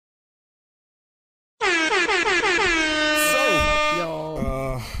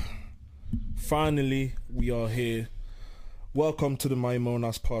Finally, we are here. Welcome to the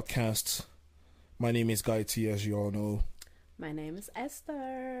Mayimonas podcast. My name is Guy T, as you all know. My name is Esther.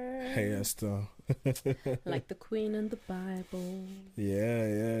 Hey, Esther. Like the queen in the Bible.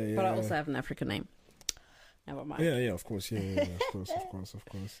 Yeah. But I also have an African name. Never mind. Yeah, of course. Yeah, of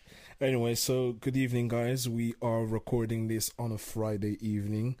course. Anyway, so good evening, guys. We are recording this on a Friday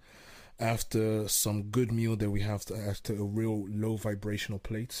evening after some good meal that we have after a real low vibrational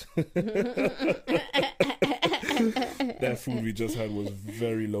plate. That food we just had was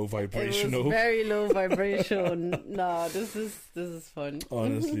very low vibrational. It was very low vibration. No, this is fun.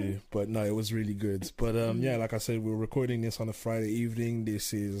 Honestly, but no, it was really good. But yeah, like I said, we're recording this on a Friday evening.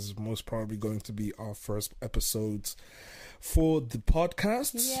 This is most probably going to be our first episode for the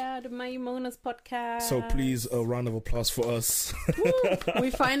podcast. Yeah, the Mayimonas podcast. So please, a round of applause for us.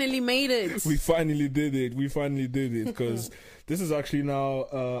 We finally made it. We finally did it because this is actually now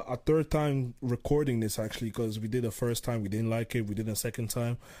our third time recording this, actually, because we did the first time, we didn't like it. We did a second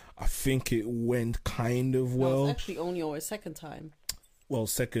time. I think it went kind of well. No, it's actually only our second time. Well,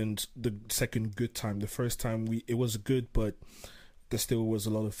 the second good time. The first time it was good, but there still was a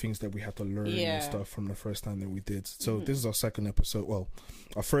lot of things that we had to learn and stuff from the first time that we did. So this is our second episode. Well,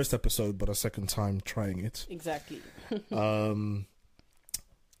 our first episode, but our second time trying it. Exactly. So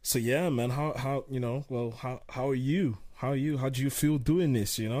yeah, man, how are you? How do you feel doing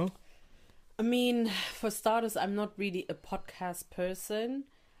this, you know? I mean, for starters, I'm not really a podcast person.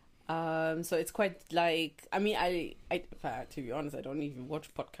 So it's quite like, I mean, I to be honest, I don't even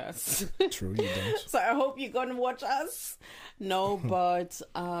watch podcasts. True, you don't. So I hope you're gonna watch us. No, but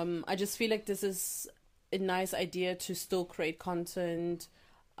I just feel like this is a nice idea to still create content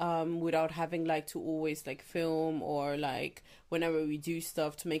without having like to always like film, or like whenever we do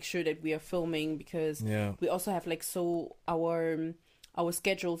stuff to make sure that we are filming, because we also have like our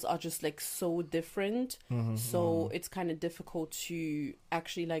schedules are just like so different. So it's kind of difficult to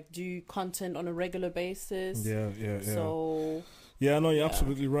actually like do content on a regular basis. So no, you're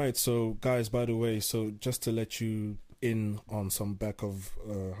absolutely right. So guys, by the way, so just to let you in on some back office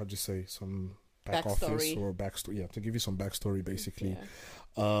or backstory, to give you some backstory basically.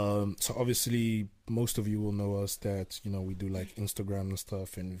 So obviously most of you will know us that, you know, we do like Instagram and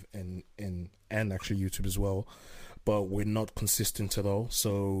stuff and actually YouTube as well, but we're not consistent at all.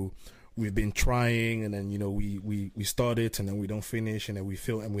 So we've been trying, and then, you know, we start it and then we don't finish, and then we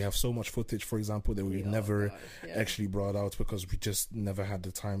film, and we have so much footage, for example, that we've never actually brought out because we just never had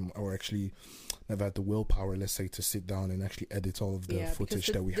the time, or actually never had the willpower, let's say, to sit down and actually edit all of the footage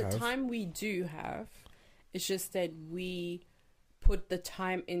that we have. The time we do have, it's just that we put the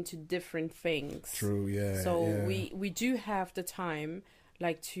time into different things. True, yeah. So we do have the time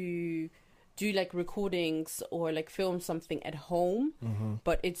like to do like recordings or like film something at home,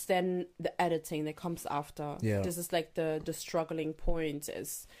 but it's then the editing that comes after. This is like the struggling point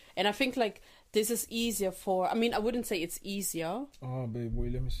is, and I think like this is easier for, I mean, I wouldn't say it's easier. Oh babe,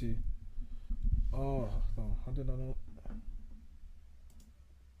 wait, let me see. Oh no, how did I know?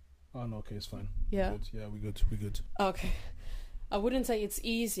 Oh no, okay, it's fine. Yeah, we good. Okay, I wouldn't say it's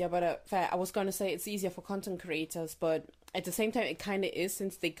easier, but I was going to say it's easier for content creators, but at the same time, it kind of is,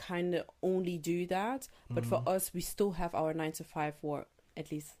 since they kind of only do that. But for us, we still have our 9-to-5 work.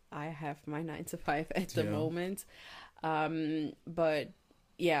 At least I have my 9-to-5 at the moment. But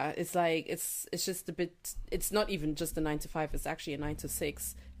yeah, it's like, it's just a bit, it's not even just a 9-to-5, it's actually a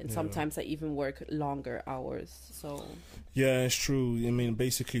 9-to-6. And sometimes I even work longer hours. So yeah, it's true. I mean,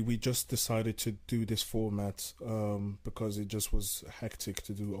 basically, we just decided to do this format because it just was hectic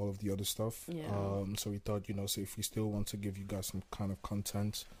to do all of the other stuff. So we thought, you know, so if we still want to give you guys some kind of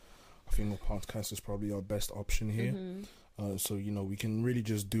content, I think a podcast is probably our best option here. So, you know, we can really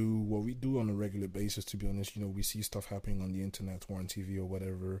just do what we do on a regular basis, to be honest. You know, we see stuff happening on the internet or on TV or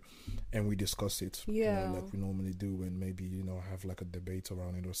whatever, and we discuss it, you know, like we normally do, and maybe, you know, have like a debate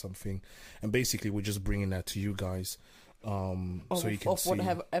around it or something. And basically, we're just bringing that to you guys. So you can see what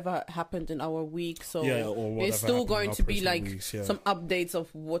have ever happened in our week. So or it's still going to be like weeks, some updates of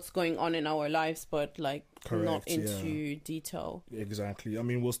what's going on in our lives, but like not into detail. Exactly. I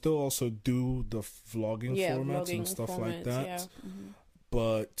mean, we'll still also do the vlogging formats and stuff like that.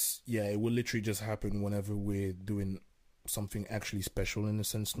 But yeah, it will literally just happen whenever we're doing something actually special, in a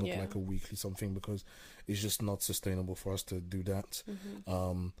sense, not like a weekly something, because it's just not sustainable for us to do that.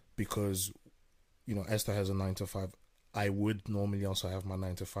 Because, you know, Esther has a 9-to-5. I would normally also have my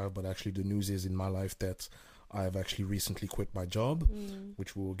 9-to-5, but actually the news is in my life that I have actually recently quit my job,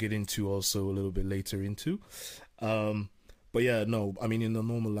 which we'll get into also a little bit later into. But yeah, no, I mean, in the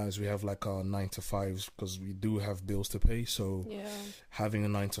normal lives, we have like our 9 to 5s because we do have bills to pay. So having a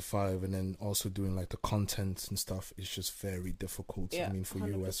 9 to 5 and then also doing like the content and stuff is just very difficult. I mean, for 100%.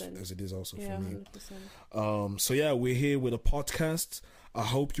 You as it is also for me. 100%. So yeah, we're here with a podcast. I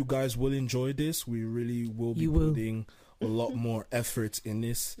hope you guys will enjoy this. We really will be putting a lot more effort in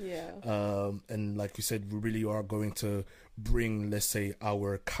this. And like we said, we really are going to bring, let's say,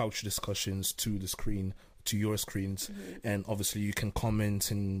 our couch discussions to the screen, to your screens, and obviously you can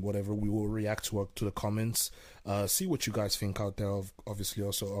comment and whatever. We will react to the comments, see what you guys think out there of, obviously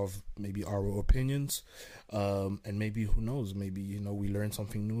also of maybe our opinions, and maybe, who knows, maybe, you know, we learn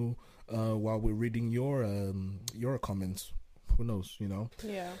something new while we're reading your comments. Who knows, you know?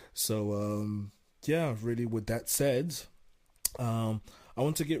 So really, with that said, I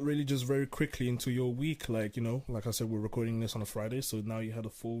want to get really just very quickly into your week. Like, you know, like I said, we're recording this on a Friday, so now you had a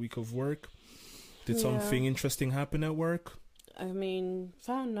full week of work. Did something interesting happen at work? I mean,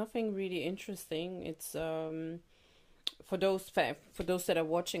 found nothing really interesting. It's for those that are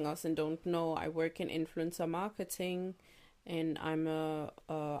watching us and don't know, I work in influencer marketing, and I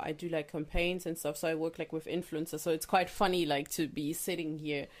do like campaigns and stuff. So I work like with influencers. So it's quite funny, like, to be sitting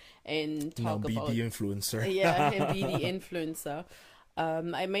here and talk about be the influencer. And be the influencer.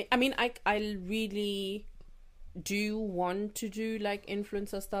 I really do want to do like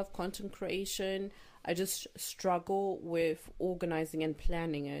influencer stuff, content creation. I just struggle with organizing and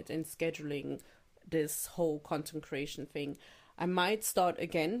planning it and scheduling this whole content creation thing. I might start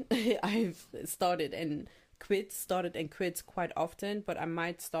again. I've started and quit quite often, but I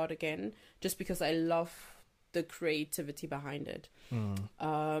might start again just because I love the creativity behind it.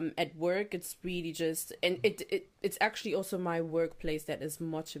 At work, it's really just, and it's actually also my workplace that is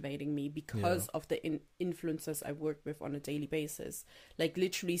motivating me because of the influencers I work with on a daily basis. Like,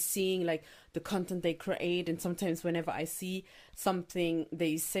 literally seeing like the content they create, and sometimes whenever I see something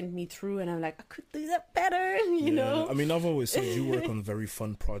they send me through and I'm like, I could do that better, you know? I mean, I've always said you work on very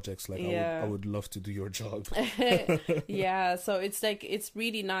fun projects. Like, I would love to do your job. So it's like, it's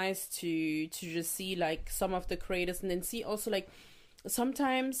really nice to just see like some of the creators, and then see also like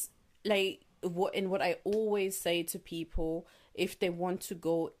sometimes like what I always say to people, if they want to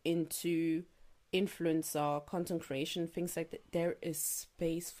go into influencer content creation, things like that, there is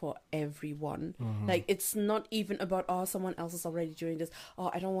space for everyone. Like, it's not even about, oh, someone else is already doing this,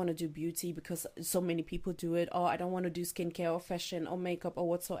 oh, I don't want to do beauty because so many people do it, oh, I don't want to do skincare or fashion or makeup or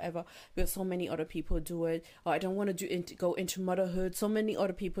whatsoever because so many other people do it, or I don't want to go into motherhood, so many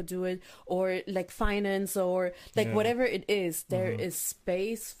other people do it, or like finance, or like whatever it is, there is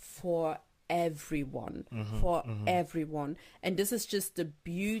space for everyone, everyone. And this is just the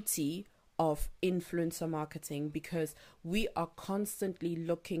beauty of influencer marketing, because we are constantly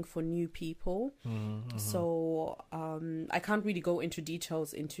looking for new people. So I can't really go into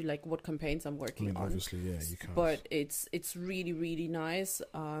details into like what campaigns I'm working on. Obviously, you can't. But it's really, really nice.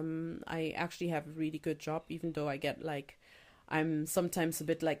 I actually have a really good job, even though I get like, I'm sometimes a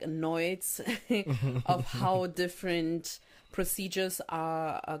bit like annoyed of how different procedures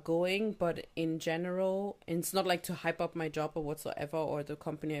are going, but in general, it's not like to hype up my job or whatsoever, or the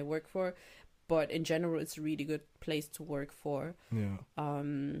company I work for, but in general, it's a really good place to work for.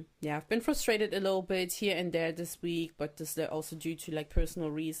 I've been frustrated a little bit here and there this week, but this is also due to like personal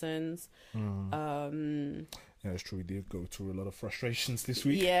reasons. It's true, we did go through a lot of frustrations this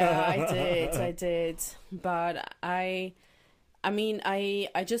week. I did, but I mean, I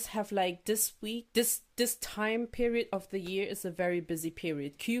just have like this week, this time period of the year is a very busy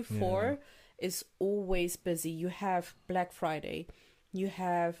period. Q4 is always busy. You have Black Friday, you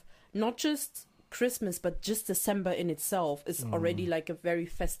have not just Christmas, but just December in itself is already like a very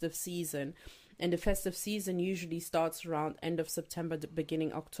festive season. And the festive season usually starts around end of September, the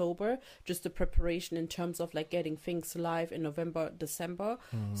beginning October, just the preparation in terms of like getting things live in November, December.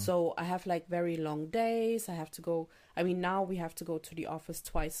 So I have like very long days. I have to go, I mean, now we have to go to the office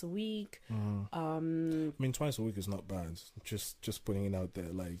twice a week. I mean, twice a week is not bad. Just putting it out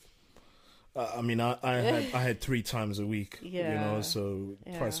there, like, I mean, I had 3 times a week, you know, so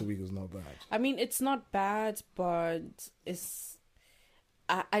twice a week is not bad. I mean, it's not bad, but it's,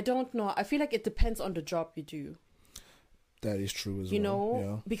 I don't know. I feel like it depends on the job you do. That is true as you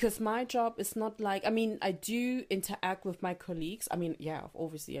know, because my job is not like, I mean, I do interact with my colleagues. I mean,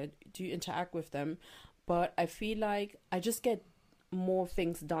 obviously I do interact with them, but I feel like I just get more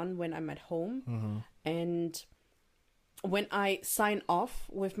things done when I'm at home. And when I sign off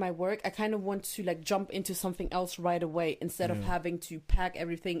with my work, I kind of want to like jump into something else right away instead of having to pack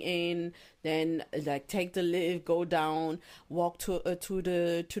everything in, then like take the lift, go down, walk to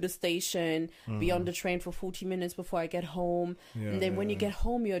the station, be on the train for 40 minutes before I get home. And then when you get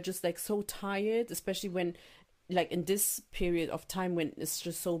home, you're just like so tired, especially when like in this period of time when it's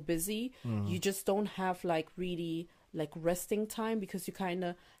just so busy, you just don't have like really like resting time, because you kind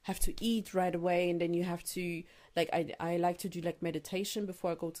of have to eat right away, and then you have to like I like to do like meditation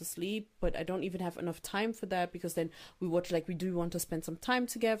before I go to sleep, but I don't even have enough time for that, because then we do want to spend some time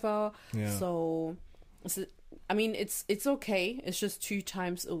together. So I mean it's okay, it's just 2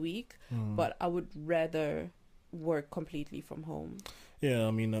 times a week, but I would rather work completely from home. I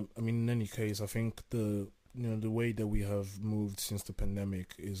mean in any case, I think the way that we have moved since the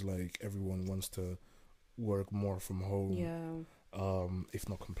pandemic is like everyone wants to work more from home, if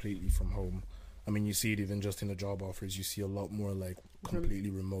not completely from home. I mean, you see it even just in the job offers. You see a lot more like completely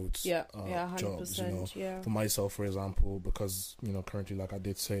remote 100%, jobs. For myself, for example, because currently, like I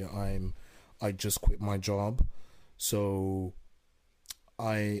did say, I just quit my job, so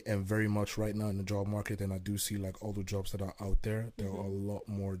I am very much right now in the job market, and I do see like all the jobs that are out there. There are a lot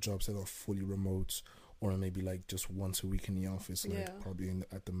more jobs that are fully remote, or maybe like just once a week in the office, like probably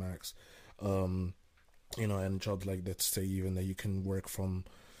at the max. And jobs like that say even that you can work from,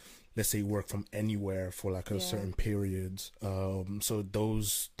 let's say, work from anywhere for like a certain period. So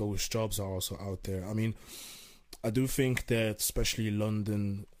those jobs are also out there. I mean, I do think that especially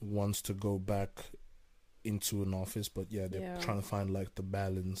London wants to go back into an office, but they're trying to find like the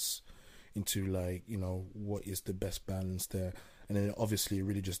balance into like, what is the best balance there. And then obviously it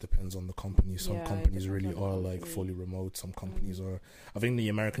really just depends on the company. Some companies really are like fully remote. Some companies are. I think the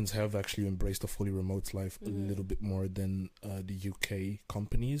Americans have actually embraced a fully remote life a little bit more than the UK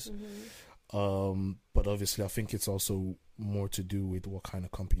companies. But obviously I think it's also more to do with what kind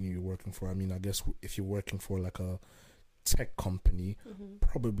of company you're working for. I mean, I guess if you're working for like a tech company,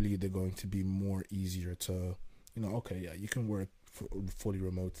 probably they're going to be more easier to, you can work fully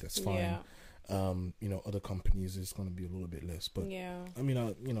remote. That's fine. Other companies is going to be a little bit less, but I mean,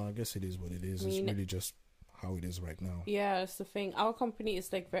 I guess it is what it is. It's really just how it is right now. It's the thing. Our company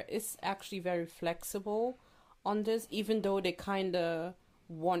is like it's actually very flexible on this, even though they kind of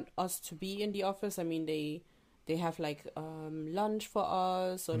want us to be in the office. I mean, they have like lunch for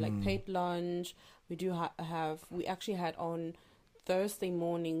us, or like paid lunch. We do we actually had on Thursday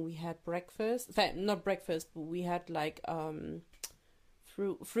morning, we had breakfast. Not breakfast, but we had like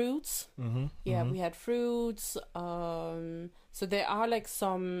fruits. We had fruits. So there are like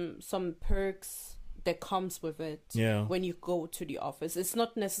some perks that comes with it when you go to the office. It's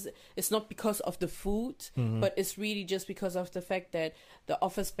not it's not because of the food, but it's really just because of the fact that the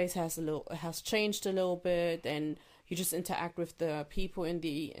office space has changed a little bit, and you just interact with the people in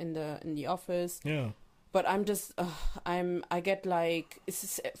the office. But I'm just I get like,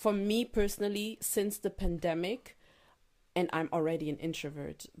 for me personally, since the pandemic, and I'm already an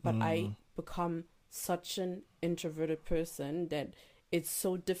introvert, but I become such an introverted person that it's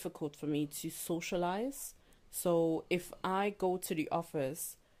so difficult for me to socialize. So if I go to the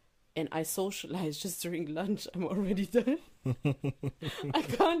office and I socialize just during lunch, I'm already done. I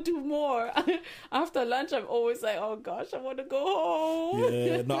can't do more. After lunch, I'm always like, oh gosh, I want to go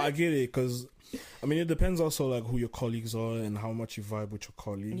home. No, I get it, because I mean, it depends also like who your colleagues are and how much you vibe with your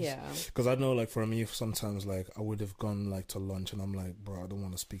colleagues. Because I know, like, for me, sometimes like I would have gone like to lunch and I'm like, bro, I don't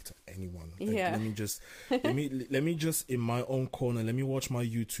want to speak to anyone. Like, let me just in my own corner, let me watch my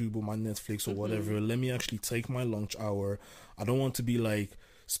YouTube or my Netflix or whatever. Let me actually take my lunch hour. I don't want to be like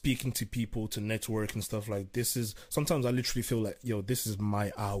speaking to people to network and stuff. Like, this is, sometimes I literally feel like, yo, this is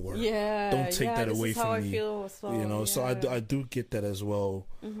my hour. Don't take that away from me. I feel as well. So I do get that as well.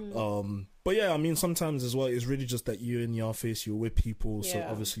 But I mean, sometimes as well, it's really just that you're in the office, you're with people, so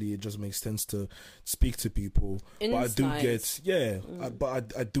obviously it just makes sense to speak to people. But I do get,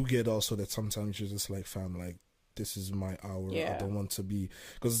 but I do get also that sometimes you're just like, fam, like, this is my hour. I don't want to be,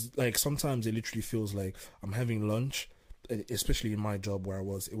 because like sometimes it literally feels like I'm having lunch, especially in my job where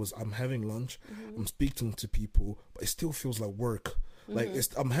I'm having lunch, I'm speaking to people, but it still feels like work. Like,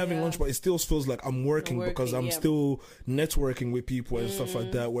 I'm having lunch, but it still feels like I'm working because I'm still networking with people and stuff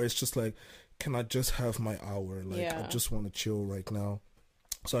like that, where it's just like, can I just have my hour? Like, I just want to chill right now.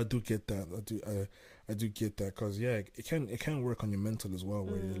 So I do get that. I do get that, because it can work on your mental as well,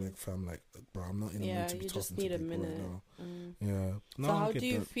 where you're like, fam, like, bro, I'm not in a mood to be talking to people right now. No, so how do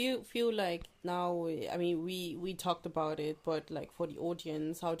you feel like now? I mean, we talked about it, but like for the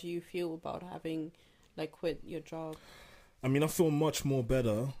audience, how do you feel about having like quit your job? I mean, I feel much more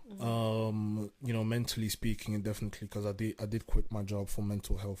better, you know, mentally speaking, and definitely because I did quit my job for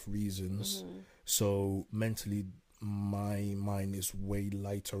mental health reasons. So mentally, my mind is way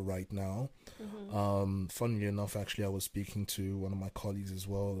lighter right now. Funnily enough, actually, I was speaking to one of my colleagues as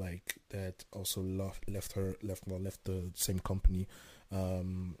well, like that also left the same company,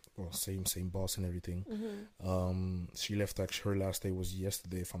 or same boss and everything. She left, actually her last day was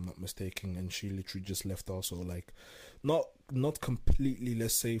yesterday, if I'm not mistaken, and she literally just left also, like not completely,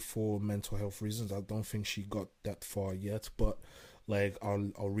 let's say, for mental health reasons. I don't think she got that far yet, but like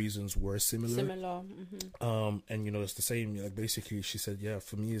our reasons were similar. And you know, it's the same, like basically she said, yeah,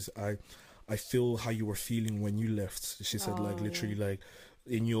 for me is I feel how you were feeling when you left. She said, like literally, like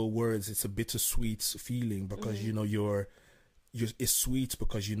in your words, it's a bittersweet feeling because you know it's sweet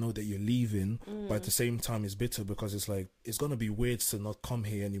because you know that you're leaving, but at the same time it's bitter because it's like it's gonna be weird to not come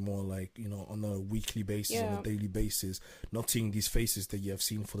here anymore, like, you know, on a weekly basis, on a daily basis, not seeing these faces that you have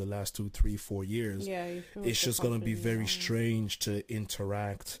seen for the last 2, 3, 4 years. It's just gonna be very strange to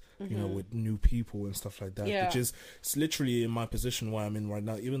interact, you know, with new people and stuff like that, which is, it's literally in my position where I'm in right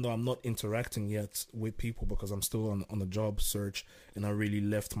now, even though I'm not interacting yet with people because I'm still on a job search, and I really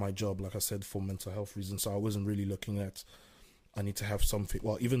left my job, like I said, for mental health reasons. So I wasn't really looking at, I need to have something.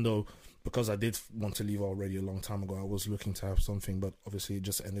 Well, even though, because I did want to leave already a long time ago, I was looking to have something, but obviously it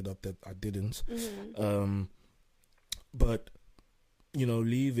just ended up that I didn't. But, you know,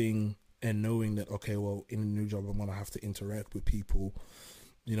 leaving and knowing that, okay, well, in a new job, I'm going to have to interact with people.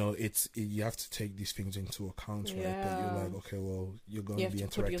 You know, you have to take these things into account, right? That you're like, okay, well, you're going to be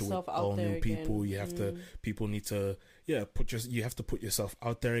interacting with all new people. You have to, people need to, you have to put yourself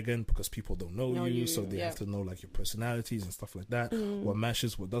out there again because people don't know you, so they have to know like your personalities and stuff like that. What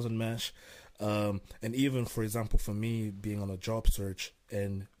matches, what doesn't match. And even, for example, for me being on a job search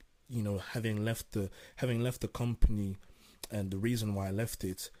and, you know, having left the company, and the reason why I left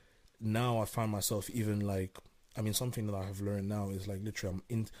it, now I find myself even like, I mean, something that I have learned now is like literally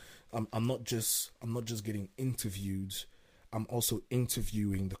I'm not just getting interviewed, I'm also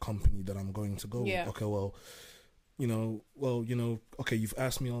interviewing the company that I'm going to go. Okay, well, okay, you've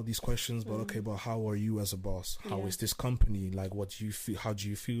asked me all these questions, but okay, but how are you as a boss? How is this company? Like, what do you feel? How do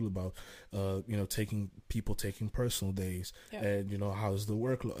you feel about, you know, taking personal days, and you know, how's the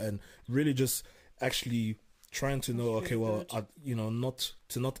workload, and really just actually trying to know, okay, well, you know, not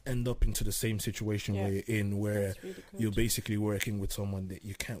end up into the same situation where you're in, where you're basically working with someone that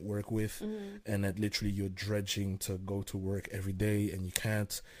you can't work with, and that literally you're dredging to go to work every day and you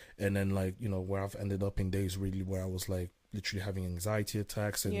can't. And then, like, you know, where I've ended up in days really where I was like literally having anxiety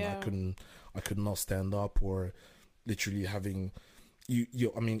attacks, and I could not stand up, or literally having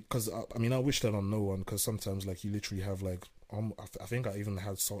I mean, because I wish that on no one, because sometimes like you literally have like, I think I even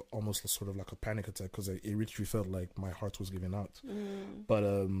had almost sort of like a panic attack because it literally felt like my heart was giving out. But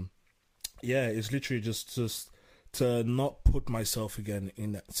it's literally just to not put myself again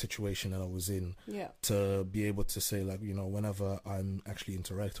in that situation that I was in. To be able to say, like, you know, whenever I'm actually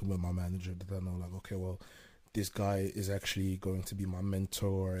interacting with my manager, that I know, like, okay, well, this guy is actually going to be my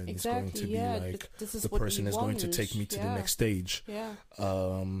mentor, and he's going to be like the person is going to take me to the next stage.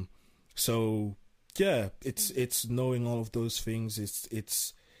 So yeah, it's knowing all of those things.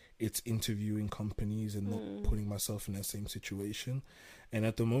 It's interviewing companies and not putting myself in that same situation. And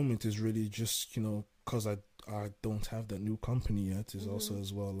at the moment, is really just, you know, because I don't have that new company yet. Is also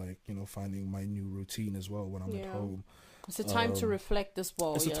as well, like, you know, finding my new routine as well when I'm at home. It's a time to reflect as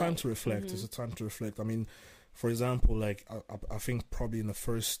well. It's a time to reflect. It's a time to reflect. I mean, for example, like I think probably in the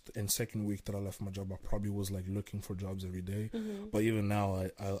first and second week that I left my job, I probably was like looking for jobs every day. But even now,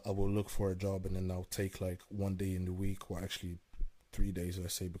 I will look for a job, and then I'll take like 1 day in the week, or actually 3 days,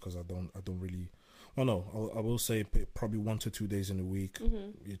 let's say, because I don't really. Well, no, I will say probably 1 to 2 days in a week,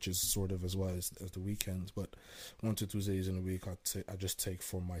 which is sort of as well as the weekends. But 1 to 2 days in a week, I just take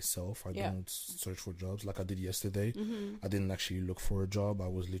for myself. I don't search for jobs like I did yesterday. I didn't actually look for a job. I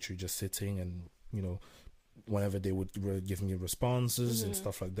was literally just sitting, and, you know, whenever they would give me responses and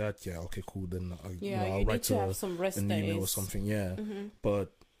stuff like that, okay, cool, then I'll write to an email or something.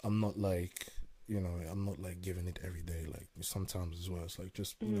 But I'm not like, you know, I'm not like giving it every day. Like sometimes as well, it's like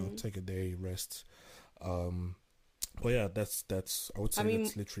just, you know, take a day, rest. But yeah, that's I would say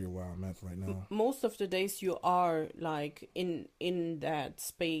that's literally where I'm at right now. Most of the days you are like in that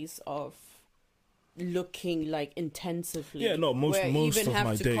space of looking like intensively. Most of my days. Where even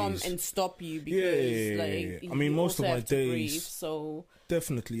have to come and stop you because like I mean, most of my days. Breathe, so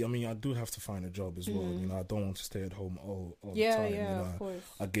definitely, I mean, I do have to find a job as well. You know, I don't want to stay at home all the time. You know, of course.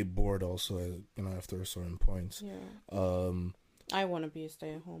 I get bored also. You know, after a certain point. I want to be a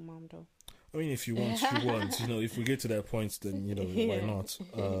stay-at-home mom though. I mean, if you want, you want. You know, if we get to that point, then, you know, why not?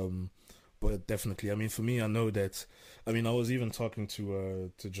 But definitely, I mean, for me, I know that. I mean, I was even talking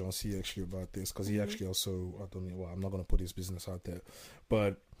to John C actually about this, because he actually also, I don't know, well, I'm not gonna put his business out there,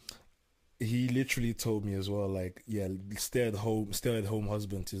 but he literally told me as well, like, yeah, stay at home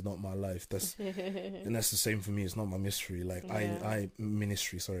husband is not my life. That's and that's the same for me. It's not my mystery. Like I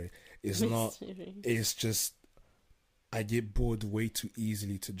ministry, sorry. It's not. It's just I get bored way too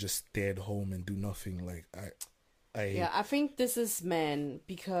easily to just stay at home and do nothing. Like I think this is men,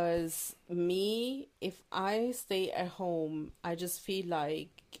 because me, if I stay at home, I just feel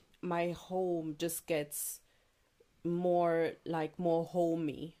like my home just gets more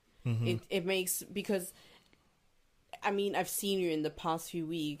homey. It makes, because I mean, I've seen you in the past few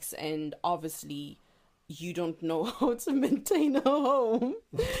weeks, and obviously you don't know how to maintain a home.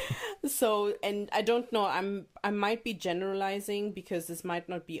 So, and I don't know, I might be generalizing, because this might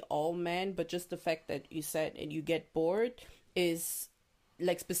not be all men, but just the fact that you said and you get bored is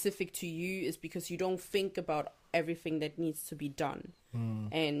like specific to you, is because you don't think about everything that needs to be done.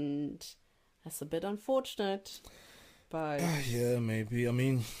 And that's a bit unfortunate, but yeah, maybe. I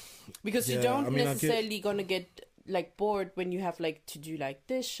mean, because you don't necessarily gonna get like bored when you have like to do like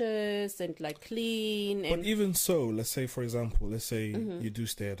dishes and like clean. But even so, let's say, for example, you do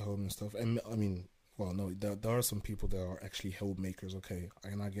stay at home and stuff, and I mean, well, no, there are some people that are actually homemakers, okay,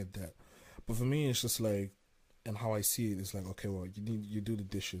 and I get that. But for me, it's just like, and how I see it is like, okay, well, you do the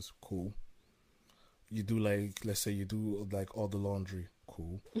dishes, cool. You do, like, let's say you do like all the laundry,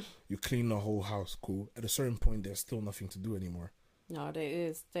 cool. You clean the whole house, cool. At a certain point, there's still nothing to do anymore. No, there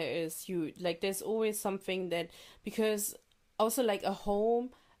is you, like, there's always something that, because also like a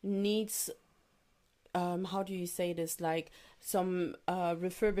home needs, how do you say this, like some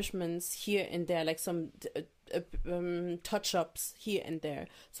refurbishments here and there, like some touch-ups here and there.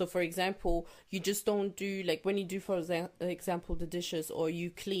 So for example, you just don't do, like when you do, for example, the dishes, or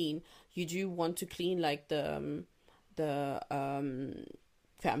you clean, you do want to clean like the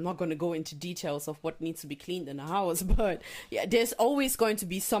I'm not going to go into details of what needs to be cleaned in a house, but yeah, there's always going to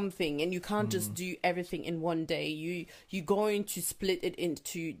be something, and you can't just do everything in one day. You're going to split it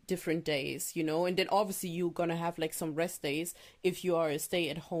into different days, you know, and then obviously you're going to have like some rest days if you are a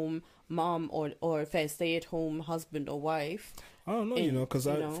stay-at-home mom or if a stay-at-home husband or wife. I don't know, you know, because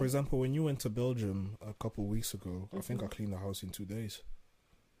for example, when you went to Belgium a couple of weeks ago, I think I cleaned the house in 2 days.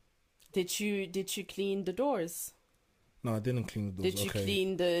 Did you clean the doors? No, I didn't clean the doors. Did you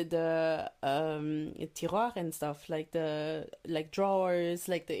clean the tiroir and stuff, like the drawers,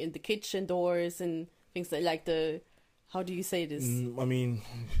 like in the kitchen doors and things like the, how do you say this? I mean,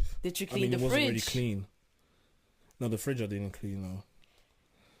 did you clean the fridge? It wasn't really clean. No, the fridge I didn't clean. No.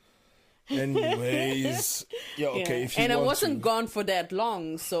 Anyways, yeah, okay. Yeah. If you and I wasn't gone for that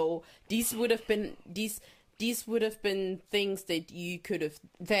long, so these would have been things that you could have.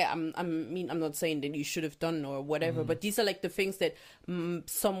 I'm not saying that you should have done or whatever, but these are like the things that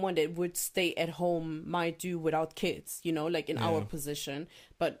someone that would stay at home might do without kids, you know, like in our position.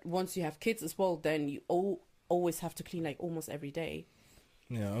 But once you have kids as well, then you always have to clean like almost every day.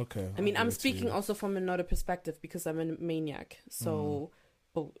 Yeah, okay. I mean, I'm speaking also from another perspective, because I'm a maniac. So,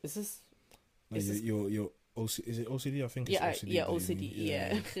 is this? You're is it OCD? I think it's OCD. Yeah, OCD.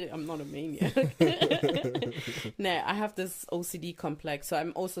 Yeah. I'm not a maniac. No, I have this OCD complex, so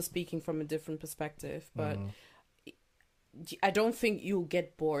I'm also speaking from a different perspective. But I don't think you'll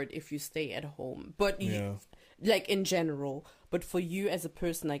get bored if you stay at home. But like in general. But for you as a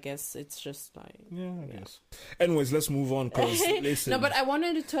person, I guess it's just like... Yeah, I guess. Anyways, let's move on. Cause, listen. No, but I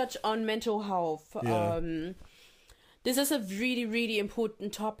wanted to touch on mental health. Yeah. This is a really, really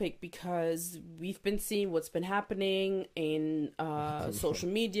important topic, because we've been seeing what's been happening in social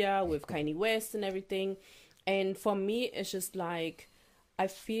media with Kanye West and everything. And for me, it's just like, I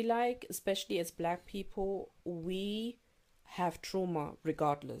feel like, especially as Black people, we have trauma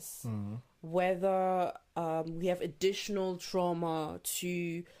regardless. Whether we have additional trauma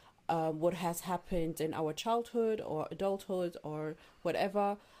to what has happened in our childhood or adulthood or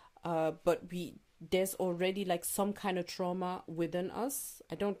whatever, but there's already like some kind of trauma within us.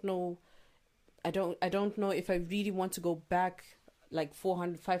 I don't know if I really want to go back like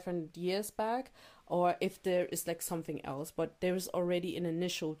 400, 500 years back, or if there is like something else, but there is already an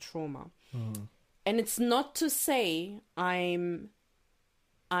initial trauma. And it's not to say I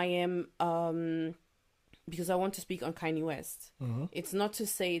am because I want to speak on Kanye West. It's not to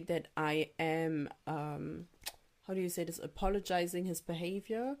say that I am how do you say this, apologizing his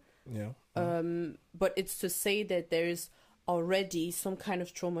behavior. But it's to say that there is already some kind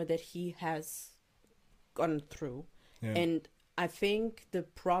of trauma that he has gone through. And I think the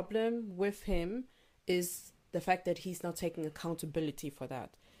problem with him is the fact that he's not taking accountability for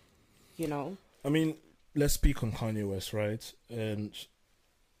that. You know? I mean, let's speak on Kanye West, right? And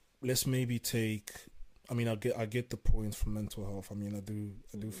let's maybe take. I mean, I get the point from mental health. I mean, I do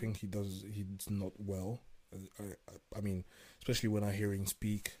think he's not well. I mean, especially when I hear him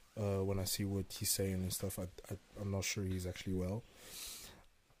speak, when I see what he's saying and stuff, I'm not sure he's actually well.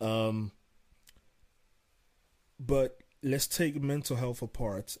 But let's take mental health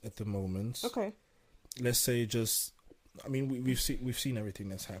apart at the moment. Okay. Let's say I mean, we've seen everything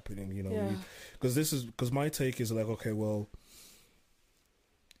that's happening, you know, because my take is like, okay, well,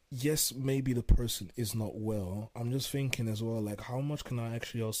 yes, maybe the person is not well. I'm just thinking as well, like, how much can I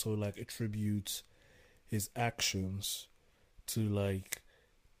actually also like attribute his actions to like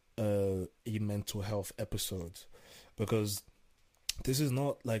a mental health episode? Because this is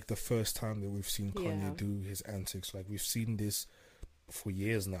not like the first time that we've seen Kanye do his antics. Like, we've seen this for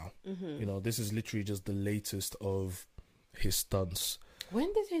years now. You know, this is literally just the latest of his stunts.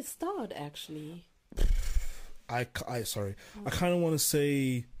 When did he start, actually? I kind of want to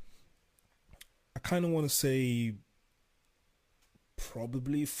say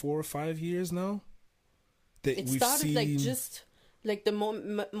probably 4 or 5 years now. That it started like just like the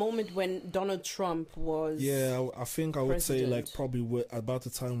moment when Donald Trump was. Yeah, I think I would president. say like probably about the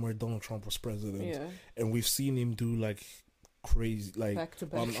time where Donald Trump was president. Yeah. And we've seen him do like crazy, like back to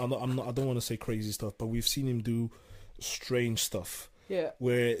back. I don't want to say crazy stuff, but we've seen him do strange stuff. Yeah.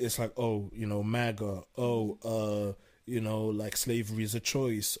 Where it's like, oh, you know, MAGA, you know, like slavery is a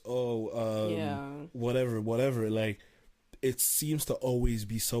choice, whatever. Like, it seems to always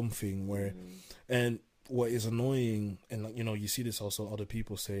be something where, and what is annoying, and you know, you see this also other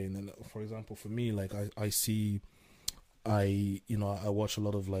people saying, and for example, for me, like I watch a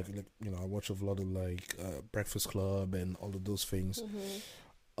lot of like Breakfast Club and all of those things.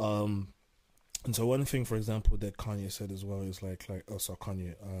 And so one thing, for example, that Kanye said as well is like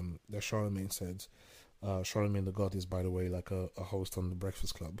Kanye, that Charlemagne said, Charlemagne the God is, by the way, like a host on the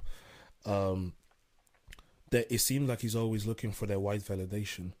Breakfast Club, that it seems like he's always looking for that white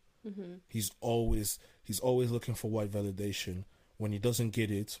validation. He's always looking for white validation. When he doesn't get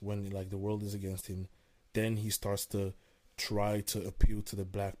it, when like the world is against him, then he starts to try to appeal to the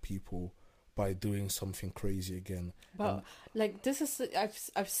black people by doing something crazy again. But like, this is,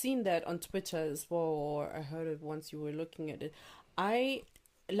 I've seen that on Twitter as well, or I heard it once you were looking at it. I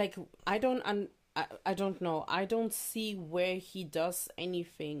don't know. I don't see where he does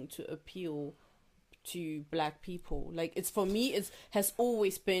anything to appeal to black people. Like, it's, for me, it has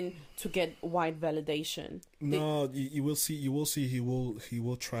always been to get white validation. No, you will see he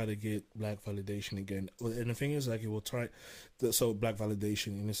will try to get black validation again. And the thing is, like, he will try black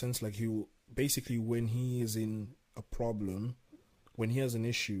validation in a sense, like, he will basically, when he is in a problem, when he has an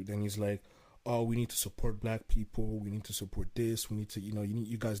issue, then he's like, oh, we need to support black people, we need to support this, we need to,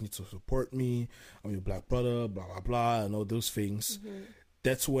 you guys need to support me, I'm your black brother, blah blah blah, and all those things.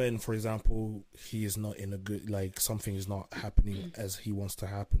 That's when, for example, he is not in a good, like, something is not happening as he wants to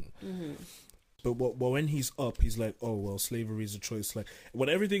happen. But when he's up, he's like, oh, well, slavery is a choice. Like, when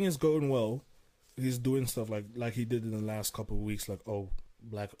everything is going well, he's doing stuff like he did in the last couple of weeks, like, oh,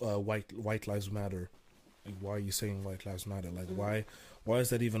 white lives matter. Like, why are you saying white lives matter? Like, why is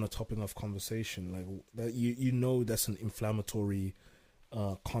that even a topic of conversation? Like, that you know that's an inflammatory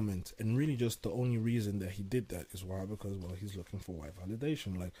comment, and really just the only reason that he did that is why, because, well, he's looking for white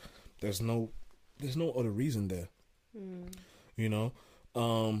validation. Like, there's no other reason there. You know.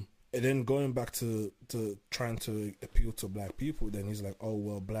 And then going back to trying to appeal to black people, then he's like, oh,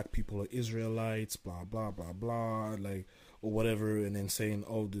 well, black people are Israelites, blah blah blah blah, like, or whatever, and then saying,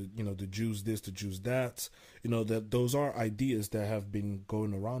 oh, the Jews this, the Jews that, that those are ideas that have been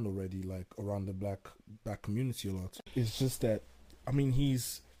going around already, like around the black community a lot. It's just that, I mean,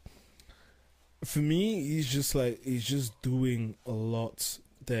 he's just doing a lot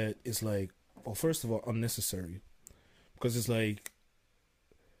that is like, well, first of all, unnecessary, because it's like,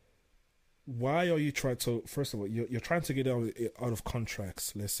 why are you trying to? First of all, you're trying to get out of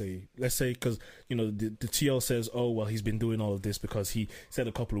contracts. Let's say, because the TL says, oh, well, he's been doing all of this because he said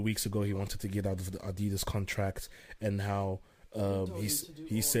a couple of weeks ago he wanted to get out of the Adidas contract, and how he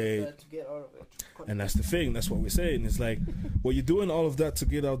said, to get out of it. and that's the thing. That's what we're saying. It's like, well, you're doing all of that to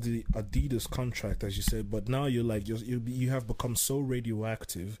get out the Adidas contract, as you said, but now you're like, you have become so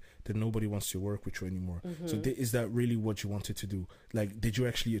radioactive that nobody wants to work with you anymore. So is that really what you wanted to do? Like, did you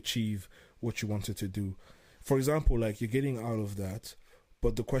actually achieve what you wanted to do? For example, like, you're getting out of that,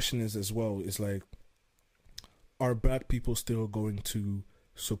 but the question is as well, is like, are black people still going to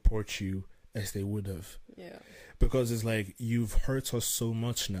support you as they would have. Yeah. Because it's like, you've hurt us so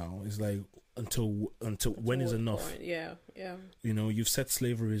much now. It's like, until when is enough? Point. Yeah, yeah. You know, you've said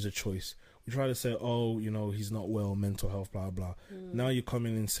slavery is a choice. We try to say, oh, you know, he's not well, mental health, blah, blah. Now you come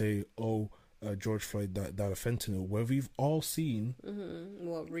in and say, oh, George Floyd died of fentanyl, where we've all seen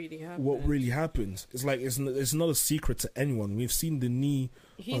what really happened. It's like, it's not a secret to anyone. We've seen the knee.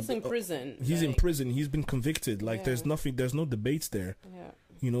 He's in prison. He's in prison. He's been convicted. Like, there's no debates there. Yeah.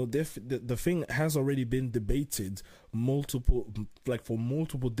 You know, the thing has already been debated for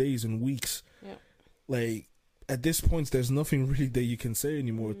multiple days and weeks. Yeah. Like, at this point, there's nothing really that you can say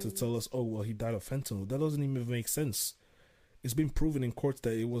anymore to tell us, oh, well, he died of fentanyl. That doesn't even make sense. It's been proven in court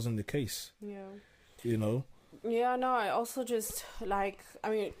that it wasn't the case. Yeah. You know? Yeah, no, I also just,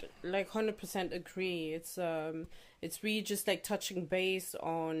 100% agree. It's really just, like, touching base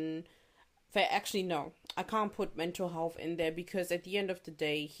on... Actually, no. I can't put mental health in there because at the end of the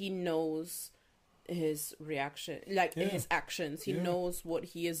day, he knows his reaction, his actions. He knows what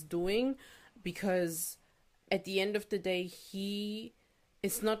he is doing because at the end of the day,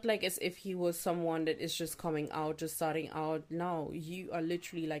 it's not like as if he was someone that is just coming out, just starting out. No, you are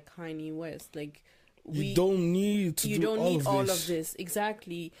literally like Kanye West. Like, you don't need all of this.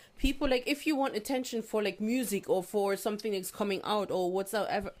 Exactly. People, like, if you want attention for like music or for something that's coming out or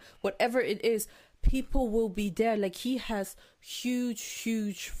whatever it is, people will be there. Like, he has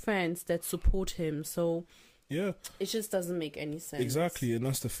huge fans that support him. So yeah, it just doesn't make any sense. Exactly. And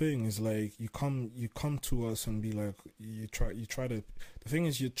that's the thing, is like, you come to us and be like, you try to, the thing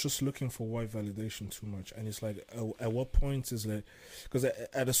is, you're just looking for white validation too much. And it's like, at what point is like, because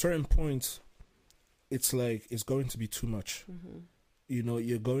at a certain point, it's like, it's going to be too much. You know,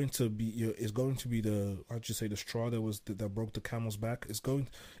 it's going to be the, how'd you say, the straw that broke the camel's back. It's going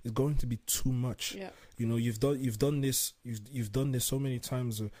to be too much. Yeah. You know, you've done this so many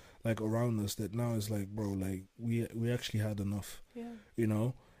times, like, around us, that now it's like, bro, like, we actually had enough. Yeah. You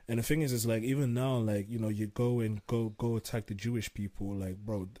know, and the thing is like, even now, like, you know, you go attack the Jewish people, like,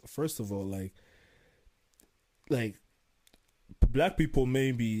 bro. First of all, like. Black people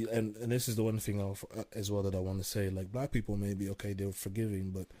may be, and this is the one thing as well that I want to say, like, black people may be, okay, they're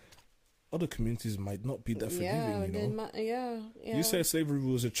forgiving, but other communities might not be that forgiving, you know? You said slavery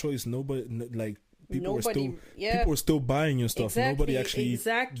was a choice. People were still buying your stuff. Exactly, nobody actually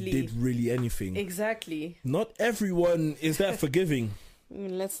did really anything. Exactly. Not everyone is that forgiving.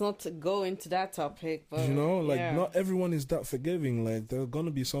 Let's not go into that topic, but you know, like, not everyone is that forgiving. Like, there are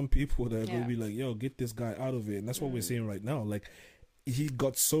gonna be some people that will be like, "Yo, get this guy out of it," and that's what we're seeing right now. Like, he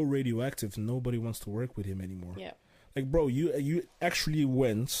got so radioactive, nobody wants to work with him anymore. Yeah, like, bro, you actually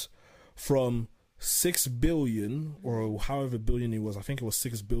went from 6 billion or however billion it was. I think it was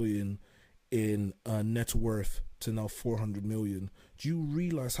 6 billion in net worth to now 400 million. Do you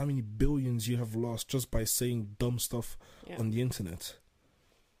realize how many billions you have lost just by saying dumb stuff on the internet?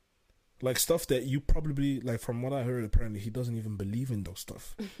 Like, stuff that you probably, like, from what I heard, apparently he doesn't even believe in those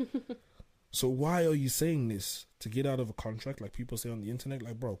stuff. So why are you saying this? To get out of a contract, like people say on the internet?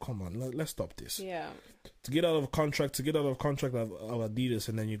 Like, bro, come on, let's stop this. Yeah. To get out of a contract of Adidas,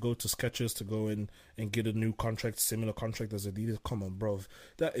 and then you go to Skechers to go in and get a new contract, similar contract as Adidas. Come on, bro.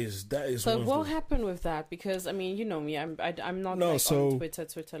 That is. So what happened with that? Because, I mean, you know me, I'm not on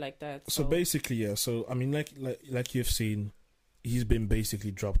Twitter like that. So basically, yeah. So I mean, like you've seen, he's been basically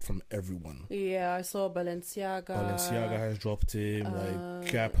dropped from everyone. Yeah, I saw Balenciaga. Balenciaga has dropped him.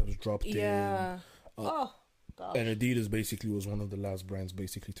 Like, Gap has dropped him. Yeah. Gosh. And Adidas basically was one of the last brands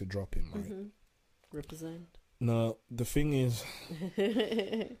basically to drop him, right? Represent. Now, the thing is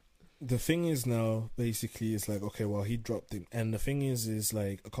now, basically, it's like, okay, well, he dropped him. And the thing is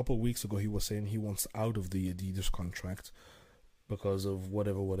like, a couple of weeks ago, he was saying he wants out of the Adidas contract because of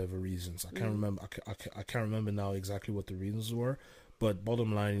whatever reasons. I can't remember. I can't remember now exactly what the reasons were, but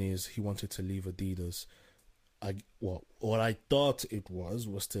bottom line is he wanted to leave Adidas. What I thought it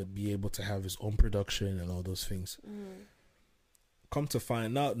was to be able to have his own production and all those things. Come to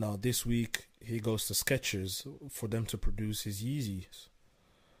find out now, this week he goes to Skechers for them to produce his Yeezys.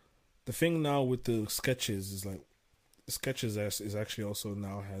 The thing now with the Skechers is like, Skechers is actually also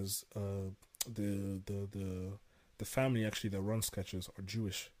now has the family actually that runs Skechers are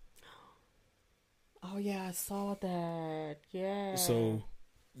Jewish. Oh yeah, I saw that. Yeah. So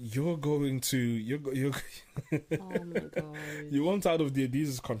you're going to oh my god. You want out of the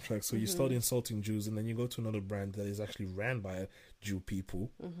Adidas contract, so you start insulting Jews, and then you go to another brand that is actually ran by Jew people,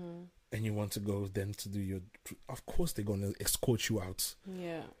 and you want to go then to do your. Of course, they're going to escort you out.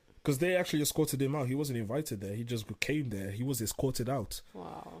 Yeah. Because they actually escorted him out. He wasn't invited there. He just came there. He was escorted out.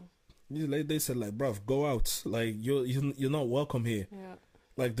 Wow. They said, like, bruv, go out. Like, you're not welcome here. Yeah.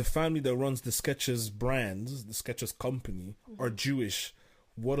 like the family that runs the Skechers brands, the Skechers company, are Jewish.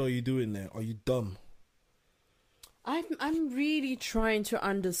 What are you doing there? Are you dumb? I'm really trying to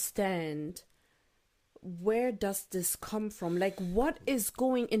understand, where does this come from? Like, what is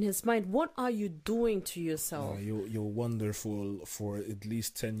going in his mind? What are you doing to yourself? You'll wonder for at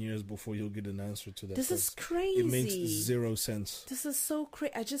least 10 years before you'll get an answer to that. This is crazy. It makes zero sense. This is so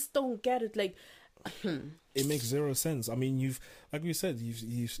crazy. I just don't get it. Like, it makes zero sense. I mean, like we said,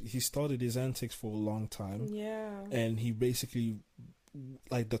 he started his antics for a long time. Yeah. And he basically,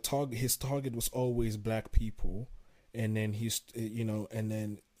 like, his target was always black people. And then his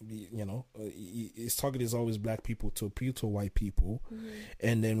target is always black people to appeal to white people.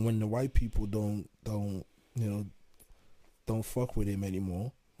 And then when the white people don't fuck with him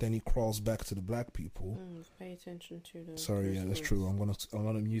anymore, then he crawls back to the black people. Pay attention to the... Sorry, yeah, that's true. I'm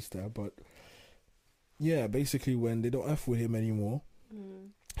gonna mute that. But yeah, basically when they don't F with him anymore,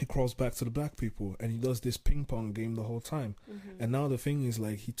 he crawls back to the black people, and he does this ping pong game the whole time. And now the thing is,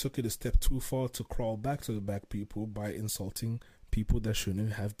 like, he took it a step too far to crawl back to the black people by insulting people that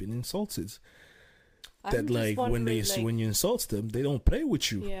shouldn't have been insulted. That, like, when you insult them, they don't play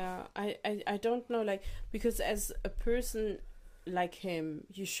with you. Yeah, I don't know, like, because as a person like him,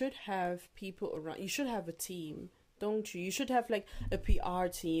 you should have people around. You should have a team, don't you? You should have, like, a PR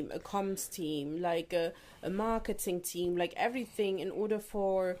team, a comms team, like a marketing team, like everything, in order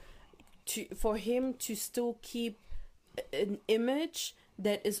for him to still keep an image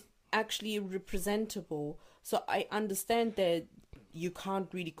that is actually representable. So I understand that you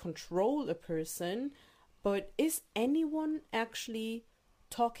can't really control a person, but is anyone actually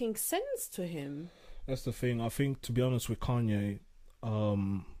talking sense to him? That's the thing. I think, to be honest with Kanye,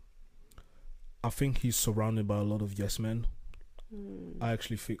 I think he's surrounded by a lot of yes men. I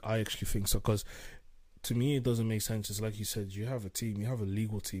actually think so, because to me it doesn't make sense. It's like you said, you have a team, you have a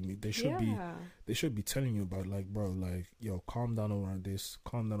legal team. They should be telling you about, like, bro, like, yo, calm down around this,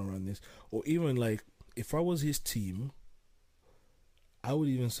 or even, like, if I was his team, I would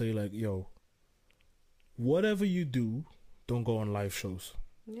even say, like, yo, whatever you do, don't go on live shows.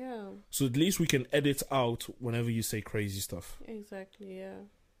 Yeah. So at least we can edit out whenever you say crazy stuff. Exactly. Yeah.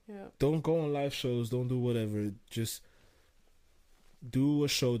 Yeah. Don't go on live shows. Don't do whatever. Just do a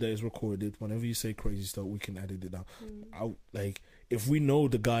show that is recorded. Whenever you say crazy stuff, we can edit it out. Like, if we know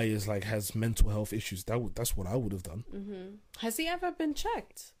the guy is, like, has mental health issues, that's what I would have done. Has he ever been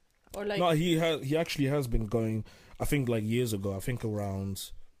checked? Or, like... No, he actually has been going. I think, like, years ago. I think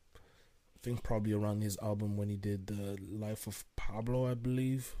probably around his album when he did the Life of Pablo, I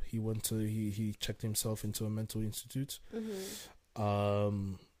believe. He went to he checked himself into a mental institute.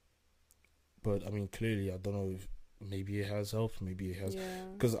 But I mean, clearly, I don't know if maybe it has helped, maybe it has,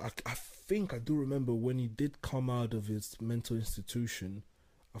 because I think I do remember when he did come out of his mental institution,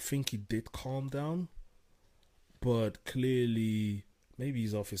 I think he did calm down, but clearly maybe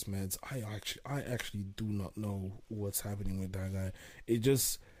he's off his meds. I actually do not know what's happening with that guy. It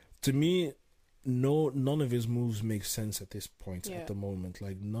just, to me, none of his moves make sense at this point at the moment.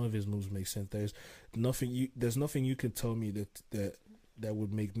 Like, none of his moves make sense. There's nothing you can tell me that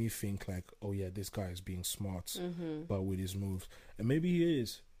would make me think, like, oh yeah, this guy is being smart, but with his moves. And maybe he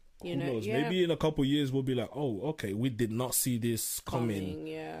is. Who knows? Yeah. Maybe in a couple of years we'll be like, oh, okay, we did not see this coming.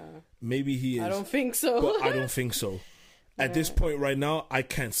 Yeah. Maybe he is. I don't think so. But I don't think so. At this point right now, I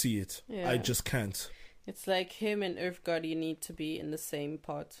can't see it. Yeah. I just can't. It's like him and Irv Gotti need to be in the same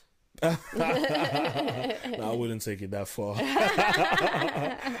pot. No, I wouldn't take it that far. I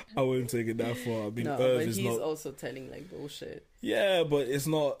mean, no, Irv but is he's not also telling, like, bullshit. Yeah, but it's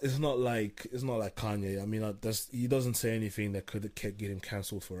not like Kanye. I mean, he doesn't say anything that could get him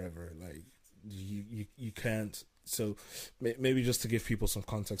cancelled forever. Like, you can't. So maybe just to give people some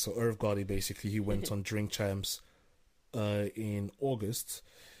context. So Irv Gotti, basically, he went on Drink Champs in August,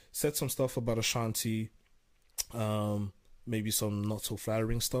 said some stuff about Ashanti, maybe some not so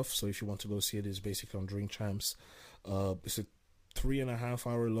flattering stuff. So if you want to go see it, it's basically on Drink Champs. It's a 3.5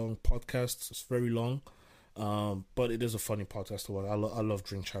 hour long podcast. It's very long, but it is a funny podcast to watch. I love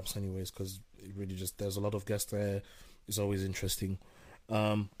Drink Champs anyways, because it really just, there's a lot of guests there. It's always interesting.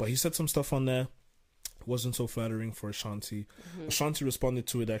 But he said some stuff on there. Wasn't so flattering for Ashanti. Ashanti responded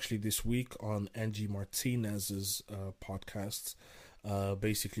to it actually this week on Angie Martinez's podcast,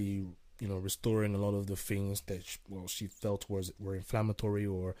 basically, restoring a lot of the things that she felt were inflammatory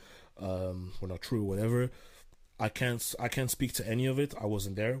or were not true, whatever. I can't speak to any of it. I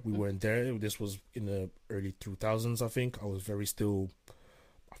wasn't there. We weren't there. This was in the early 2000s, I think. I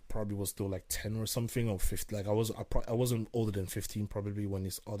probably was still like 10 or something, or 15. Like I wasn't older than 15 probably when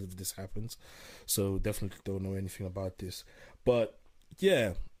all of this happens. So definitely don't know anything about this. But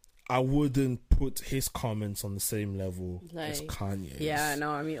yeah, I wouldn't put his comments on the same level as Like, Kanye's. yeah,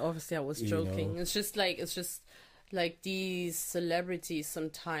 no, I mean, obviously I was You joking. know? It's just like these celebrities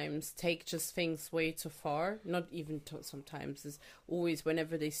sometimes take just things way too far. Not even sometimes. It's always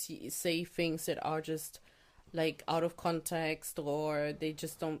whenever they say things that are just like out of context, or they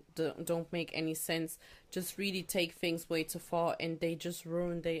just don't make any sense. Just really take things way too far, and they just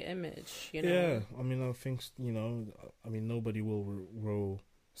ruin their image. You know? Yeah, I mean, I think, you know, I mean, nobody will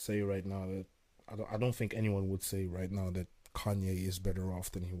say right now that, I don't think anyone would say right now that Kanye is better off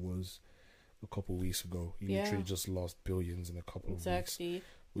than he was a couple of weeks ago. He literally just lost billions in a couple of weeks. Exactly.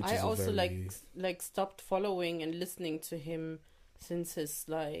 Which I is also like stopped following and listening to him since his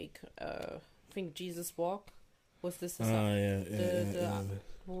I think Jesus Walk. Was this his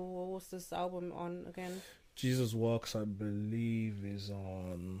what was this album on again? Jesus Walks, I believe, is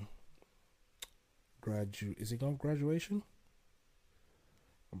on is it on Graduation?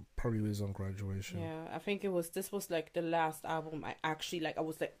 Probably is on Graduation. Yeah, I think this was like the last album I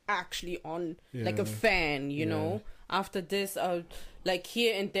was actually on like a fan, you know. After this, like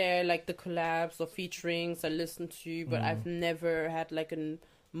here and there, like the collabs or featurings I listened to, but I've never had like a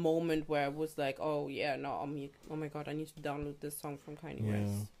moment where I was like, oh yeah, no, oh my god, I need to download this song from Kanye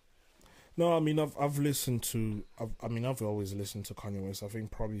West. No, I mean, I've always listened to Kanye West. I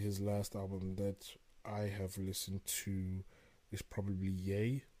think probably his last album that I have listened to is probably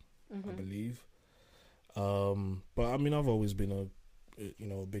Ye, I believe. But I mean, I've always been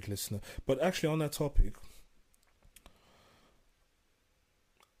a big listener. But actually, on that topic,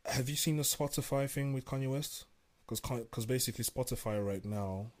 have you seen the Spotify thing with Kanye West? Because basically Spotify right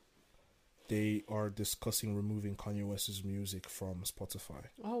now, they are discussing removing Kanye West's music from Spotify.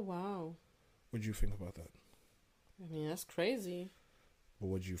 Oh wow! What do you think about that? I mean, that's crazy. But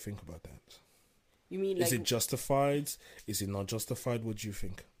what do you think about that? You mean is it justified? Is it not justified? What do you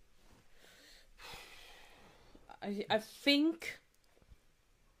think? I think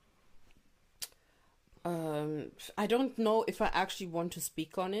I don't know if I actually want to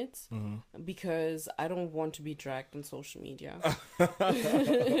speak on it because I don't want to be dragged on social media.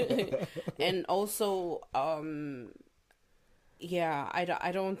 And also I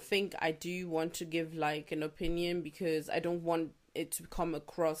don't think I do want to give like an opinion because I don't want it to come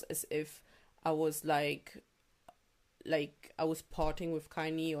across as if I was like I was parting with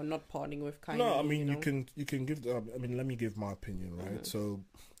Kanye or not parting with Kanye. No, I mean, you can give. I mean, let me give my opinion, right? So,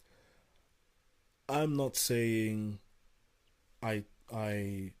 I'm not saying I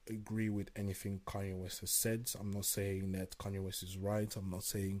agree with anything Kanye West has said. I'm not saying that Kanye West is right. I'm not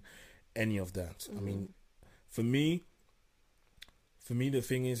saying any of that. I mean, for me, the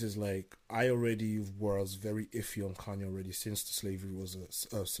thing is like I already was very iffy on Kanye already since the slavery was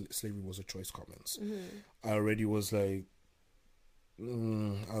a choice comments. I already was like, I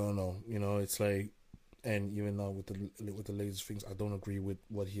don't know, you know. It's like, and even now with the latest things, I don't agree with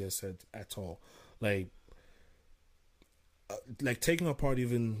what he has said at all. Like taking apart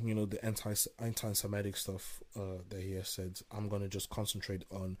even the anti-Semitic stuff that he has said. I'm gonna just concentrate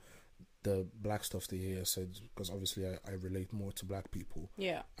on the black stuff that he has said because obviously I relate more to black people.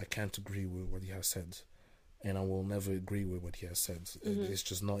 Yeah, I can't agree with what he has said, and I will never agree with what he has said. It's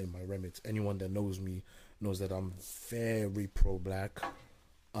just not in my remit. Anyone that knows me knows that I'm very pro-black.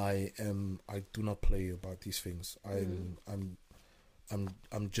 I do not play about these things. I'm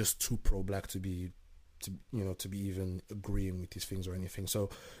just too pro-black to be even agreeing with these things or anything. So,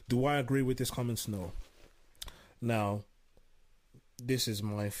 do I agree with his comments? No. Now, this is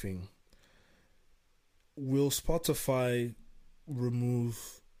my thing. Will Spotify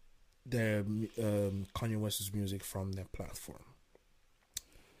remove their Kanye West's music from their platform?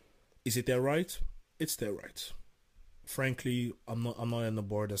 Is it their right? It's their right. Frankly, I'm not on the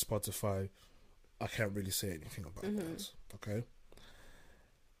board of Spotify. I can't really say anything about that. Okay.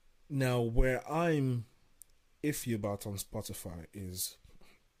 Now, where I'm iffy about on Spotify is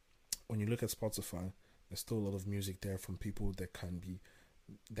when you look at Spotify, there's still a lot of music there from people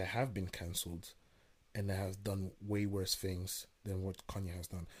that have been cancelled and that have done way worse things than what Kanye has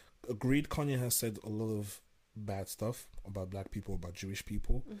done. Agreed, Kanye has said a lot of bad stuff about black people, about Jewish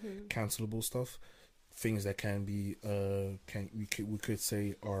people, cancelable stuff, things that can be we could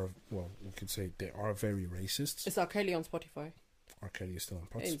say they are very racist. Is R. Kelly on Spotify? R. Kelly is still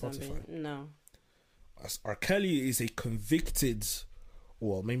on Spotify. No. R. Kelly is a convicted,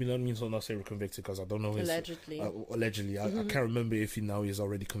 well, maybe not means not say convicted because I don't know his allegedly. I can't remember if he now is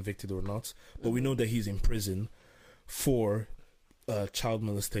already convicted or not, but we know that he's in prison for child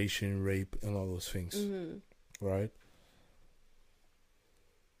molestation, rape, and all those things, right?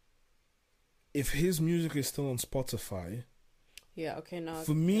 If his music is still on Spotify, Yeah, okay, now...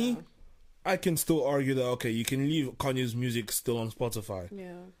 For me, I can still argue that, okay, you can leave Kanye's music still on Spotify.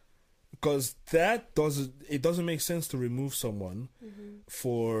 Yeah. Because it doesn't make sense to remove someone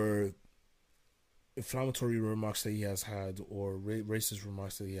for inflammatory remarks that he has had or racist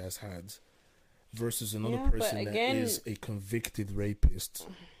remarks that he has had versus another person that is a convicted rapist,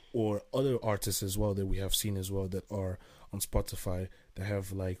 or other artists as well that we have seen as well that are on Spotify that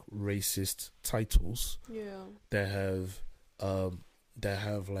have like racist titles, that have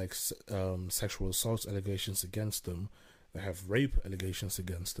like sexual assault allegations against them, that have rape allegations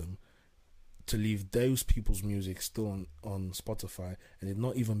against them. To leave those people's music still on Spotify and it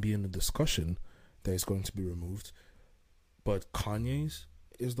not even be in the discussion that is going to be removed, but Kanye's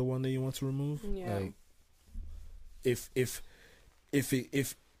is the one that you want to remove. Like, if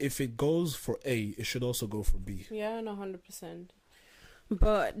it goes for A, it should also go for B. Yeah, no, 100%.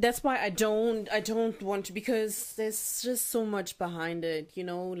 But that's why I don't want to, because there's just so much behind it, you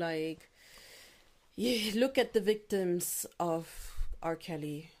know, like, yeah, look at the victims of R.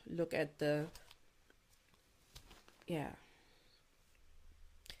 Kelly, look at the,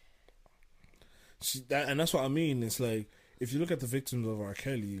 See, and that's what I mean. It's like, if you look at the victims of R.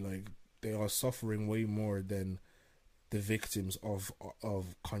 Kelly, like, they are suffering way more than the victims of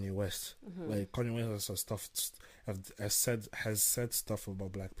Kanye West. Like, Kanye West has said stuff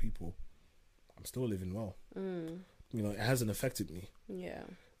about black people. I'm still living well. You know, it hasn't affected me. Yeah.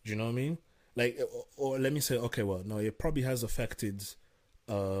 Do you know what I mean? Like, or let me say, okay, well, no, it probably has affected.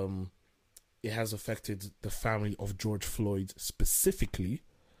 It has affected the family of George Floyd specifically,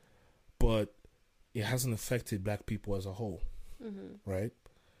 but it hasn't affected black people as a whole, right?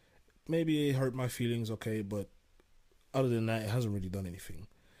 Maybe it hurt my feelings, okay, but other than that, it hasn't really done anything.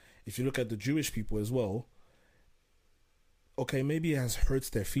 If you look at the Jewish people as well, okay, maybe it has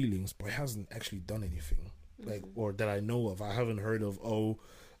hurt their feelings, but it hasn't actually done anything, like, or that I know of. I haven't heard of,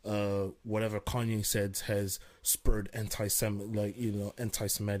 whatever Kanye said has spurred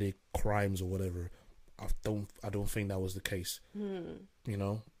anti-Semitic crimes or whatever. I don't think that was the case. You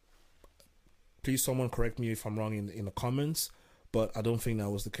know, please someone correct me if I'm wrong in the comments, but I don't think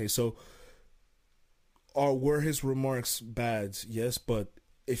that was the case. So, were his remarks bad? Yes, but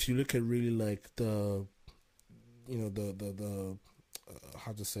if you look at really like the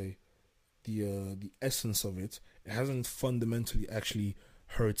how to say, the essence of it, it hasn't fundamentally actually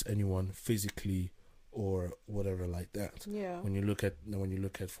hurt anyone physically or whatever like that. Yeah. When you look at,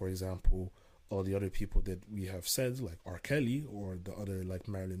 for example, all the other people that we have said, like R. Kelly or the other, like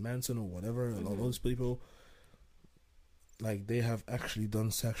Marilyn Manson or whatever, and all those people, like, they have actually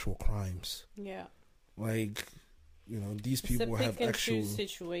done sexual crimes. Yeah. Like, you know, these people have actual... It's a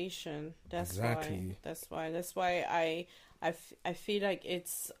situation. That's exactly. why. That's why I feel like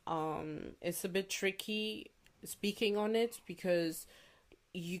it's a bit tricky speaking on it, because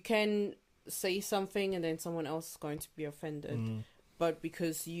you can say something and then someone else is going to be offended. But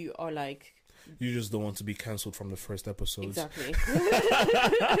because you are like... You just don't want to be cancelled from the first episode. Exactly.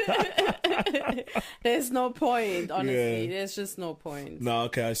 There's no point, honestly. Yeah. There's just no point. No,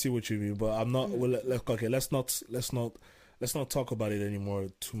 okay, I see what you mean, but I'm not... Well, okay, let's not talk about it anymore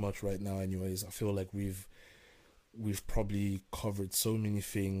too much right now anyways. I feel like we've probably covered so many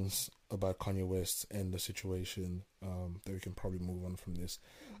things about Kanye West and the situation that we can probably move on from this.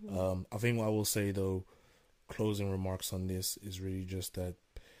 I think what I will say, though, closing remarks on this, is really just that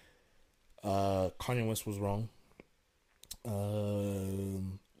Kanye West was wrong.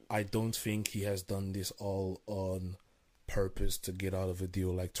 I don't think he has done this all on purpose to get out of a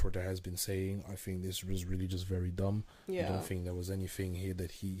deal like Twitter has been saying. I think this was really just very dumb. I don't think there was anything here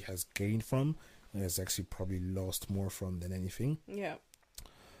that he has gained from, and has actually probably lost more from than anything. Yeah.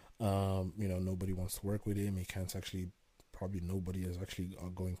 You know, nobody wants to work with him. He can't actually... Probably nobody is actually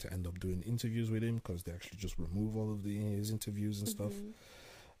going to end up doing interviews with him, because they actually just remove all of his interviews and stuff.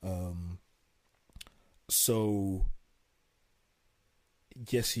 So,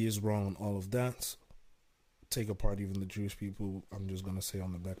 yes, he is wrong on all of that. Take apart even the Jewish people. I'm just going to say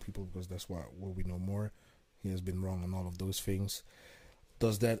on the black people, because that's what we know more. He has been wrong on all of those things.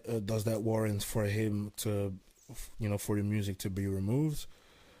 Does that warrant for him to, you know, for the music to be removed?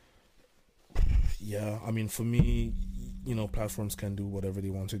 Yeah, I mean, for me, you know, platforms can do whatever they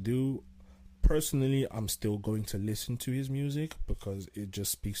want to do. Personally, I'm still going to listen to his music because it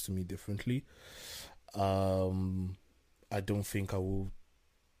just speaks to me differently. I don't think I will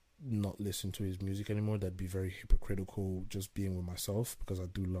not listen to his music anymore. That'd be very hypocritical, just being with myself, because I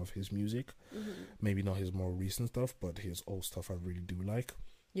do love his music. Maybe not his more recent stuff, but his old stuff I really do like.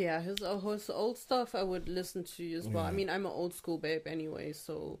 Yeah, his old stuff I would listen to as well. I mean, I'm an old school babe anyway,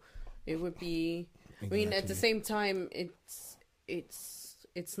 so it would be... Exactly. I mean, at the same time,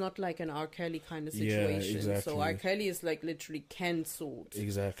 it's not like an R. Kelly kind of situation. Yeah, exactly. So R. Kelly is like literally cancelled.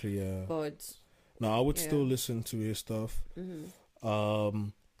 Exactly, yeah. But no, I would still listen to his stuff.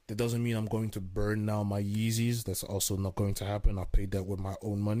 That doesn't mean I'm going to burn down my Yeezys. That's also not going to happen. I paid that with my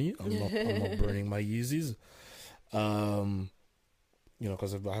own money. I'm not burning my Yeezys.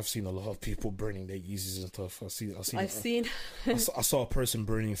 Because I've seen a lot of people burning their Yeezys and stuff. I saw a person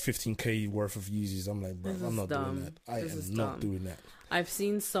burning 15K worth of Yeezys. I'm like, bro, I'm not doing that. I am not doing that. I've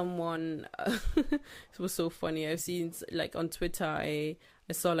seen someone. It was so funny. I've seen like on Twitter. I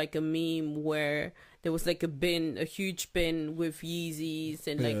saw like a meme where there was like a huge bin with Yeezys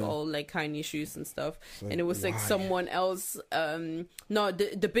and like all like Kanye shoes and stuff. Like, and it was like someone else. No,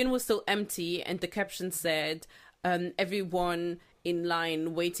 the bin was still empty, and the caption said, "Everyone in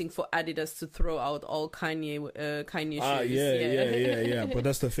line waiting for Adidas to throw out all Kanye shoes." Yeah. But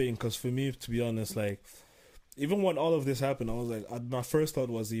that's the thing, because for me, to be honest, like, even when all of this happened, I was like, my first thought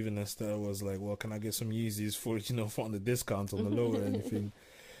was, even Esther was like, well, can I get some Yeezys for on the discount on the low or anything?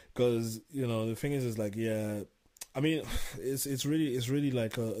 Because the thing is like, yeah, I mean, it's really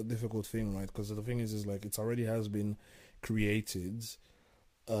like a difficult thing, right? Because the thing is like, it already has been created.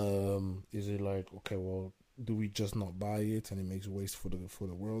 Is it like, okay, well, do we just not buy it and it makes waste for the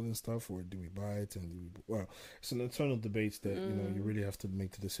world and stuff, or do we buy it and well, it's an eternal debate that you really have to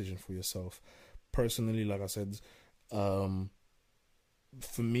make the decision for yourself. Personally, like I said, for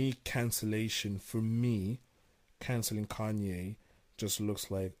me, canceling Kanye just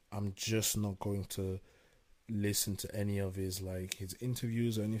looks like I'm just not going to listen to any of his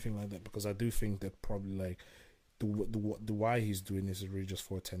interviews or anything like that, because I do think that probably like the why he's doing this is really just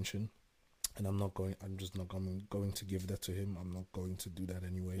for attention, and I'm just not going to give that to him. I'm not going to do that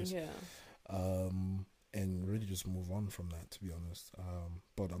anyways. And really just move on from that, to be honest.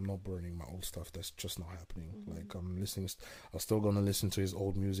 But I'm not burning my old stuff. That's just not happening. Like, I'm still gonna listen to his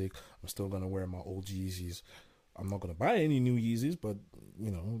old music. I'm still gonna wear my old Yeezys. I'm not gonna buy any new Yeezys, but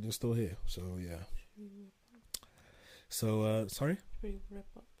they're still here. So yeah. So sorry. Wrap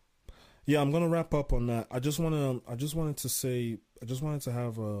up. Yeah, I'm gonna wrap up on that. I just wanted to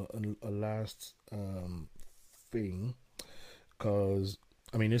have a last thing, because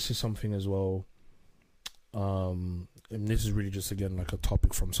I mean, this is something as well. And this is really just, again, like a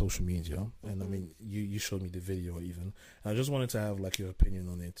topic from social media, and I mean, you showed me the video even, and I just wanted to have like your opinion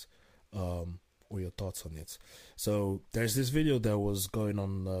on it, or your thoughts on it. So there's this video that was going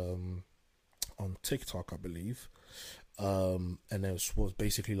on TikTok, I believe, and it was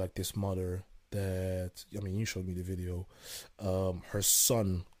basically like this mother that, I mean, you showed me the video. Her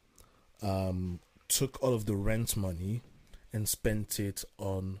son took all of the rent money and spent it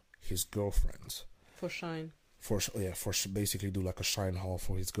on his girlfriend. For Shine. For basically do like a Shine haul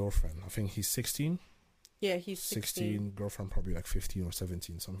for his girlfriend. I think he's 16. Yeah, he's 16. Girlfriend probably like 15 or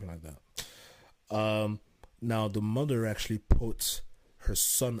 17, something like that. Now the mother actually put her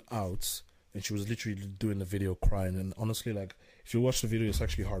son out, and she was literally doing the video crying. And honestly, like, if you watch the video, it's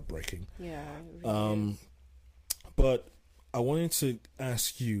actually heartbreaking. Yeah. It really is. But I wanted to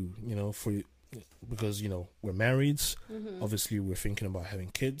ask you, because we're married. Obviously, we're thinking about having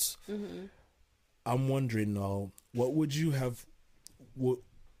kids. I'm wondering now, what would you have?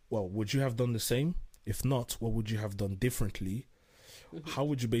 Would you have done the same? If not, what would you have done differently? How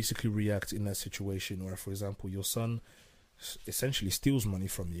would you basically react in that situation where, for example, your son essentially steals money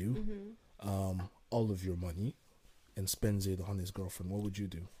from you, all of your money, and spends it on his girlfriend? What would you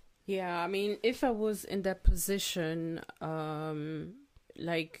do? Yeah, I mean, if I was in that position,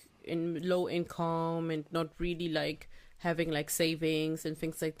 like in low income and not really like having like savings and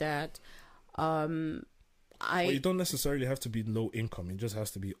things like that, you don't necessarily have to be low income. It just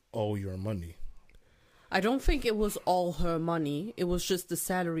has to be all your money. I don't think it was all her money. It was just the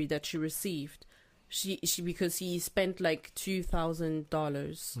salary that she received. She because he spent like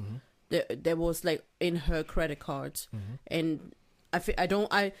 $2,000. There was like in her credit cards, and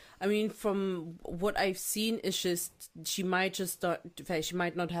I mean, from what I've seen, it's just she might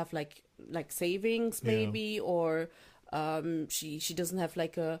not have like savings maybe, or she doesn't have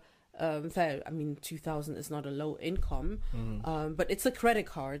like a. I mean, 2,000 is not a low income, but it's a credit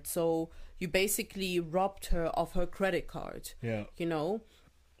card. So you basically robbed her of her credit card. Yeah.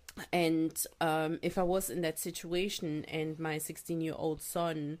 And if I was in that situation and my 16-year-old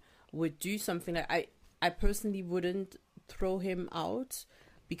son would do something like I personally wouldn't throw him out,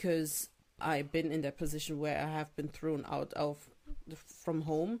 because I've been in that position where I have been thrown out from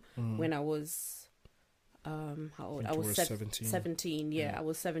home when I was. How old? I was 17. 17. Yeah, I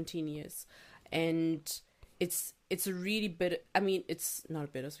was 17 years, and it's a really bit. I mean, it's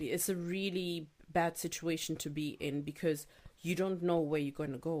not bittersweet. It's a really bad situation to be in, because you don't know where you're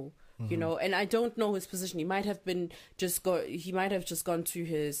going to go. You know, and I don't know his position. He might have just gone to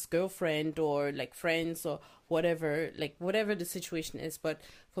his girlfriend or like friends or whatever the situation is. But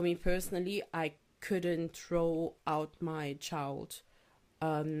for me personally, I couldn't throw out my child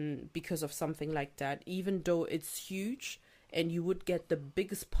because of something like that, even though it's huge and you would get the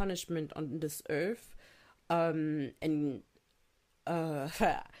biggest punishment on this earth. And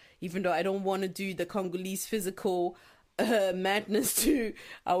even though I don't want to do the Congolese physical madness to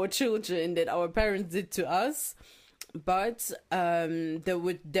our children that our parents did to us, but there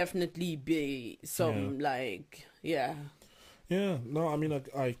would definitely be some no, I mean,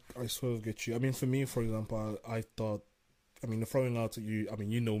 I sort of get you. I mean, for me, for example, I thought, I mean, throwing out you, I mean,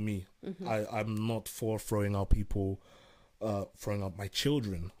 you know me, I'm not for throwing out people, throwing out my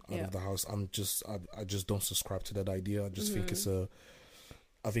children out of the house. I just don't subscribe to that idea. I just think it's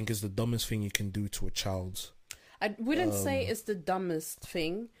the dumbest thing you can do to a child. I wouldn't say it's the dumbest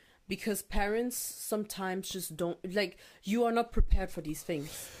thing, because parents sometimes just don't, like, you are not prepared for these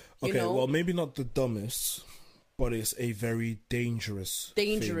things. You know? Well, maybe not the dumbest, but it's a very dangerous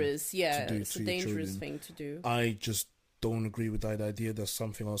thing yeah, to do it's a dangerous thing to do. I just don't agree with that idea. There's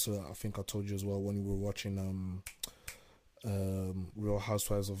something also that I think I told you as well when we were watching Real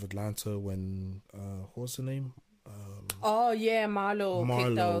Housewives of Atlanta, when what's the name? Marlo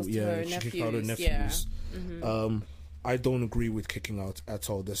kicked out her she nephews. kicked out her nephews. I don't agree with kicking out at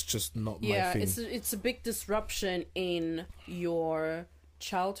all. That's just not my thing. It's a big disruption in your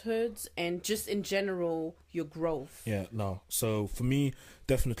childhood and just in general your growth. So for me,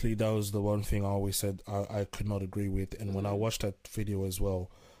 definitely that was the one thing I always said I could not agree with. And when I watched that video as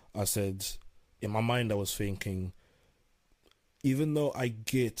well, I said, in my mind I was thinking, even though I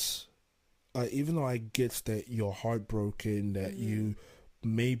get that you're heartbroken, that you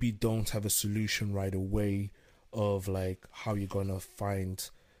maybe don't have a solution right away of like how you're gonna find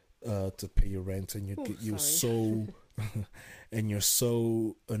to pay your rent, and you're so and you're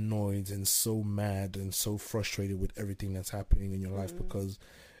so annoyed and so mad and so frustrated with everything that's happening in your life because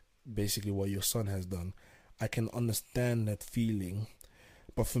basically what your son has done. I can understand that feeling,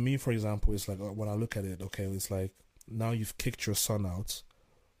 but for me, for example, it's like when I look at it, okay, it's like, now you've kicked your son out.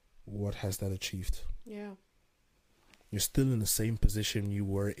 What has that achieved? Yeah. You're still in the same position you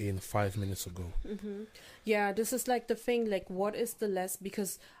were in 5 minutes ago. Yeah, this is like the thing, like, what is the less?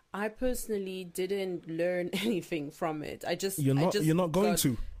 Because I personally didn't learn anything from it. You're not going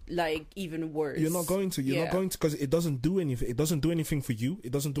to. Like, even worse. You're not going to. You're not going to, because it doesn't do anything. It doesn't do anything for you.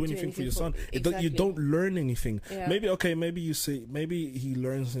 It doesn't do anything for your son. Exactly. You don't learn anything. Yeah. Maybe you say, maybe he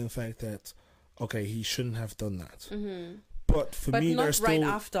learns in the fact that, okay, he shouldn't have done that. But for me, not there's still right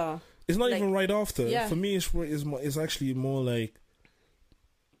after. It's not even right after. Yeah. For me, it's actually more like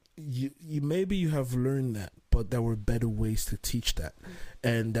you maybe you have learned that, but there were better ways to teach that,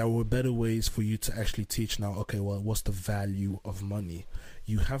 and there were better ways for you to actually teach. Now, okay, well, what's the value of money?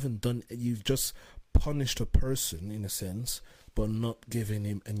 You've just punished a person in a sense, but not giving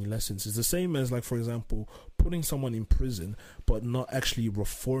him any lessons. It's the same as, like, for example, putting someone in prison, but not actually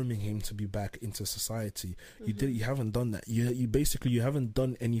reforming him to be back into society. You haven't done that. You haven't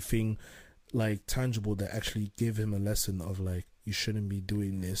done anything like tangible that actually gave him a lesson of like, you shouldn't be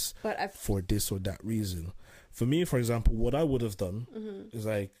doing this for this or that reason. For me, for example, what I would have done is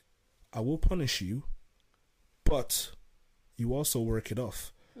like, I will punish you, but you also work it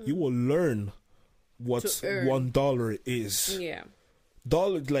off. You will learn what $1 is. Yeah.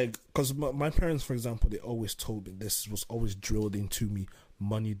 Like, because my parents, for example, they always told me, this was always drilled into me: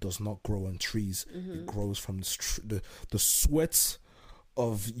 money does not grow on trees. It grows from the sweat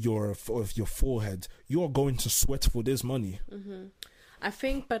of your forehead. You are going to sweat for this money. I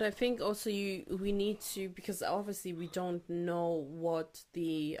think also we need to, because obviously we don't know what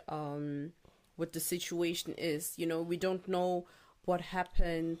the situation is. You know, we don't know what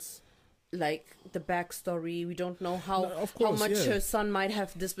happened, like the backstory. We don't know how much her son might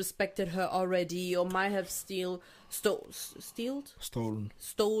have disrespected her already, or might have stolen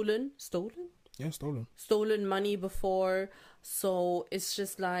money before. So it's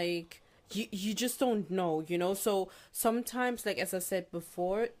just like, you just don't know, you know. So sometimes, like, as I said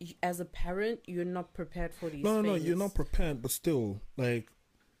before, as a parent, you're not prepared for these things. No, you're not prepared, but still, like,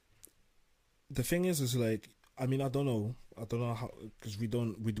 the thing is like, I mean, I don't know how, because we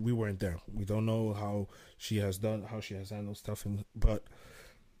weren't there. We don't know how she has handled stuff. But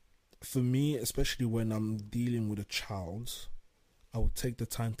for me, especially when I'm dealing with a child, I would take the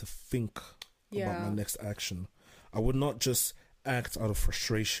time to think about my next action. I would not just act out of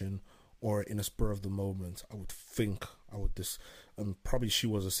frustration or in a spur of the moment. I would think. Probably she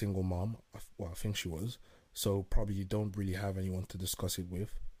was a single mom. I think she was. so probably you don't really have anyone to discuss it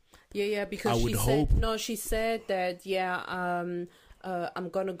with. Yeah, because she said that, I'm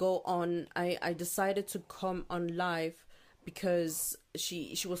gonna go on. I decided to come on live because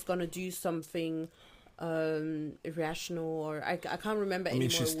she was gonna do something irrational, or I can't remember anymore. I mean,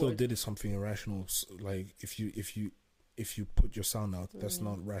 she still did something irrational. Like if you put your sound out, that's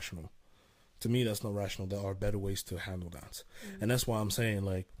not rational. To me, that's not rational. There are better ways to handle that, and that's why I'm saying,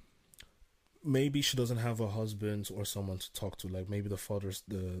 like, maybe she doesn't have a husband or someone to talk to. Like, maybe the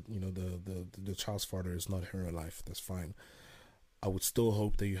child's father is not in her life. That's fine. I would still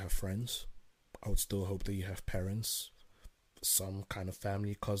hope that you have friends. I would still hope that you have parents, some kind of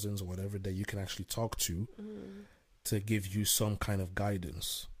family, cousins, or whatever that you can actually talk to give you some kind of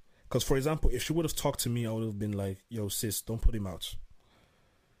guidance. Because, for example, if she would have talked to me, I would have been like, yo, sis, don't put him out.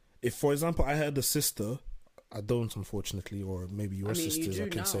 If, for example, I had a sister, I don't, unfortunately, or maybe your sisters, I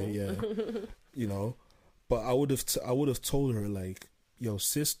can say, yeah, but I would have told her, like, yo,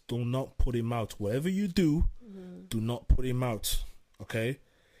 sis, do not put him out. Whatever you do, do not put him out, okay?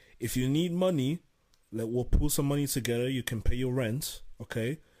 If you need money, we'll pull some money together. You can pay your rent,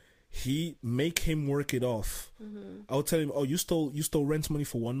 okay? Make him work it off. I'll tell him, oh, you stole rent money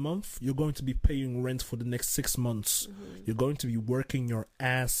for 1 month. You're going to be paying rent for the next 6 months. You're going to be working your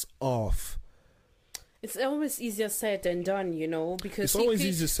ass off. It's always easier said than done, because it's always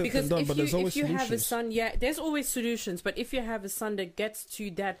easier said than done, but there's always solutions. If you have a son, there's always solutions. But if you have a son that gets to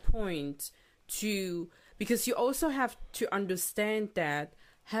that point, because you also have to understand that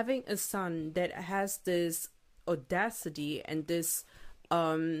having a son that has this audacity and this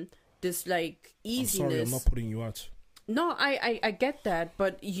like easiness. I'm sorry, I'm not putting you out. No, I get that,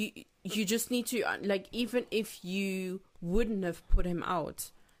 but you just need to, like, even if you wouldn't have put him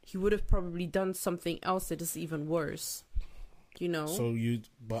out, he would have probably done something else that is even worse.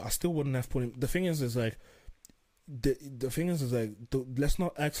 But I still wouldn't have put him. The thing is like, let's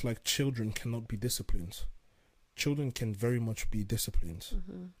not act like children cannot be disciplined. Children can very much be disciplined.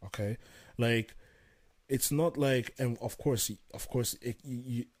 Okay, like, it's not like, and of course,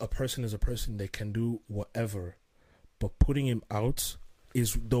 a person is a person. They can do whatever, but putting him out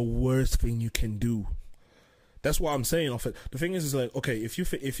is the worst thing you can do. That's what I'm saying. The thing is like, okay, if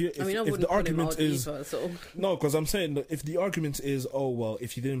the argument is either, so. No, because I'm saying that if the argument is, oh well,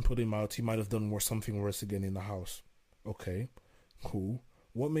 if you didn't put him out, he might have done something worse again in the house. Okay, cool.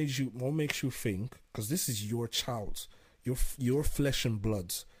 What makes you think? Because this is your child, your flesh and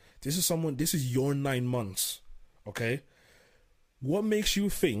blood. This is your 9 months. Okay, what makes you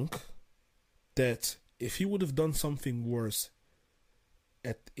think that if he would have done something worse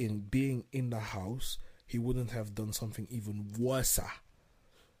in being in the house, he wouldn't have done something even worse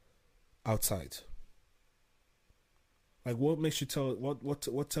outside? Like, what makes you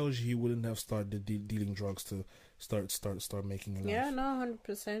what tells you he wouldn't have started dealing drugs to start making a life? Yeah, no,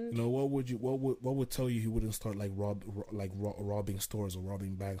 100%. What would tell you he wouldn't start robbing stores or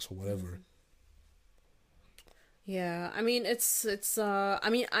robbing banks or whatever? Yeah, I mean, it's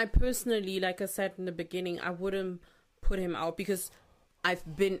I personally, like I said in the beginning, I wouldn't put him out because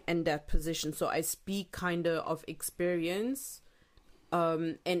I've been in that position, so I speak kind of experience,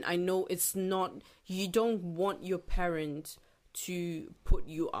 and I know it's not. You don't want your parent to put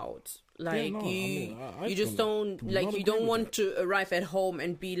you out, like you just don't like. You don't want to arrive at home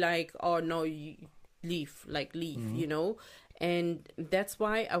and be like, "Oh no, you leave," and that's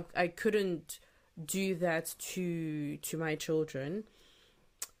why I couldn't do that to my children.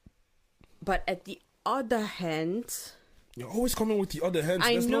 But at the other hand, you're always coming with the other hands.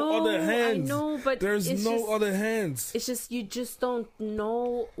 There's no other hands. I know, but there's no other hands. It's just you just don't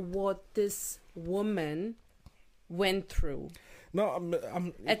know what this woman went through. No,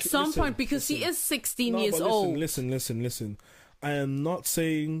 I'm at some point, because he is 16 years old. Listen. I am not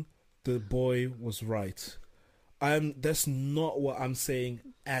saying the boy was right. That's not what I'm saying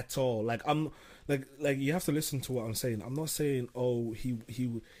at all. Like, I'm like you have to listen to what I'm saying. I'm not saying, oh,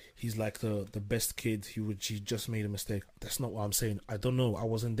 he's like the best kid. He just made a mistake. That's not what I'm saying. I don't know. I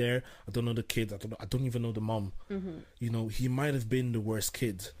wasn't there. I don't know the kid. I don't even know the mom. He might have been the worst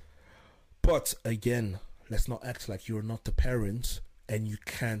kid. But again, let's not act like you're not the parent and you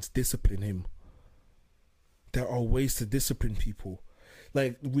can't discipline him. There are ways to discipline people.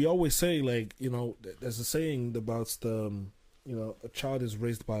 Like, we always say, like, there's a saying about a child is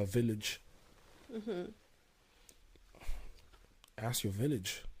raised by a village. Ask your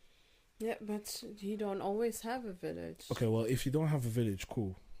village. Yeah, but you don't always have a village. Okay, well, if you don't have a village,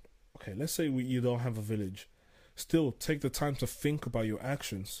 cool. Okay, let's say you don't have a village. Still, take the time to think about your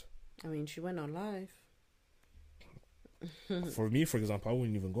actions. I mean, she went on live. For me, for example, I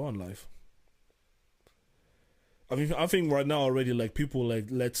wouldn't even go on live. I mean, I think right now already, like, people, like,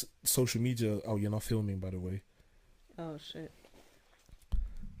 let social media... Oh, you're not filming, by the way. Oh, shit.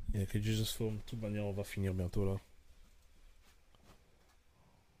 Yeah, could you just film? De toute manière, on va finir bientôt, là.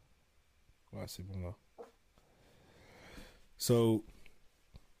 Ouais, c'est bon, là. So,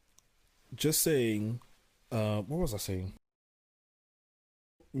 just saying... what was I saying?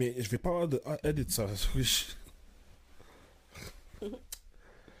 Mais je vais pas edit ça.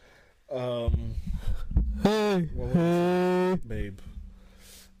 Hey, babe.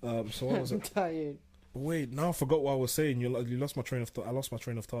 So what was I'm it? tired. Wait, now I forgot what I was saying. You lost my train of thought. I lost my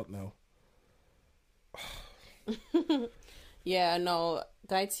train of thought now. Yeah, no,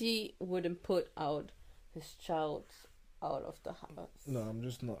 Daiti wouldn't put out his child out of the house. No, I'm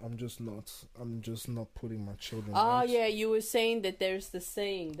just not putting my children Oh, out. yeah, you were saying that there's the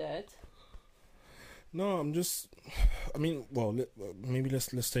saying that. No, I'm just... I mean, well, maybe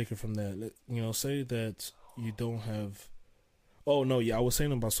let's take it from there. Say that you don't have... Oh, no, yeah, I was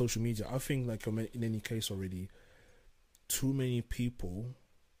saying about social media. I think, like, in any case already, too many people,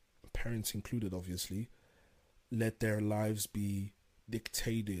 parents included, obviously, let their lives be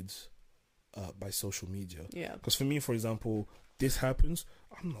dictated by social media. Yeah. Because for me, for example, this happens,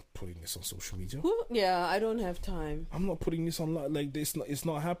 I'm not putting this on social media. Yeah, I don't have time. I'm not putting this on, like, this. It's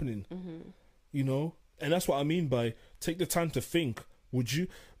not happening. Mm-hmm. You know? And that's what I mean by take the time to think. Would you...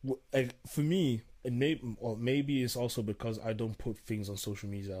 for me... And maybe it's also because I don't put things on social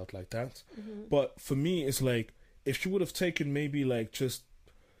media out like that. Mm-hmm. But for me, it's like, if she would have taken maybe like just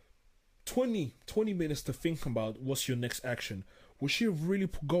 20 minutes to think about what's your next action, would she have really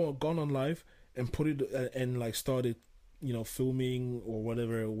gone on live and put it and like started, filming or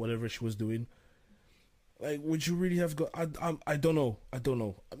whatever she was doing? Like, would you really have I don't know.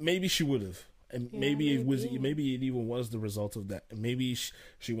 Maybe she would have. And maybe it even was the result of that. And maybe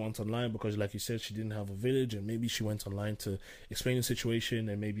she went online because, like you said, she didn't have a village, and maybe she went online to explain the situation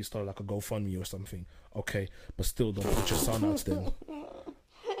and maybe start like a GoFundMe or something. Okay, but still, don't put your son out there.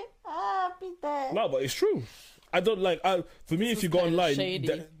 No, but it's true. I don't like. For me, if you go online,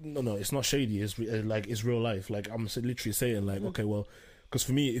 no, it's not shady. It's it's real life. Like, I'm literally saying, like, okay, well, because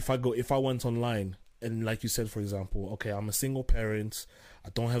for me, if I went online and, like you said, for example, okay, I'm a single parent. I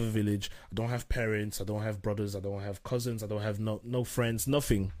don't have a village. I don't have parents. I don't have brothers. I don't have cousins. I don't have no friends.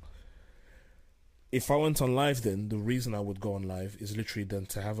 Nothing. If I went on live, then the reason I would go on live is literally then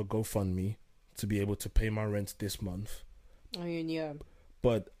to have a GoFundMe to be able to pay my rent this month. I mean, yeah.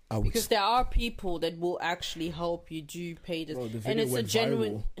 But I would because there are people that will actually help you do pay this, and it's a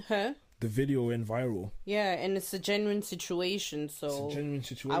genuine. Viral. The video went viral. Yeah, and it's a genuine situation. So it's a genuine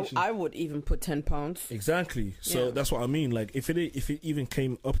situation. I would even put £10. Exactly. So that's what I mean. Like, if it even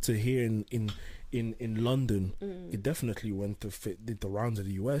came up to here in London, it definitely did the rounds of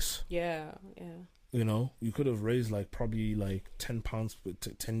the US. Yeah. You could have raised like probably like £10,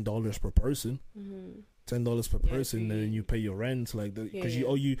 $10 per person. Mm-hmm. $10 per person, and then you pay your rent, like because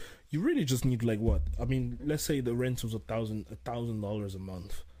you really just need like what? I mean, let's say the rent was $1,000 a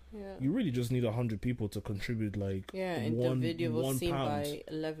month. Yeah. You really just need 100 people to contribute, like, and the video was seen by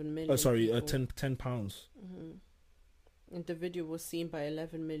 11 million. £10. Mm-hmm. And the video was seen by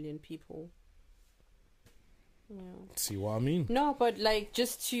 11 million people. Yeah. See what I mean? No, but like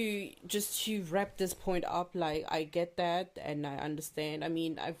just to wrap this point up, like, I get that and I understand. I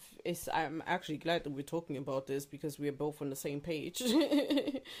mean, I'm actually glad that we're talking about this because we're both on the same page.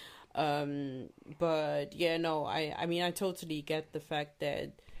 But yeah, no, I mean, I totally get the fact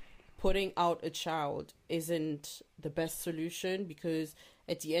that putting out a child isn't the best solution, because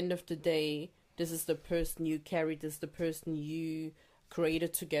at the end of the day, this is the person you carried, this is the person you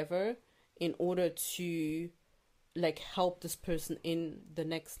created together in order to like help this person in the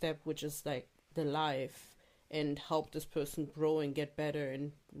next step, which is like the life, and help this person grow and get better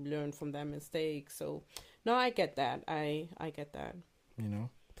and learn from their mistakes. So no, I get that. I get that.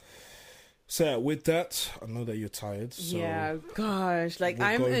 So with that, I know that you're tired. So yeah, gosh, like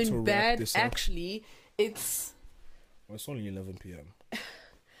I'm in bed. Actually, it's only 11 p.m.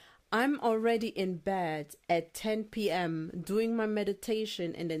 I'm already in bed at 10 p.m. doing my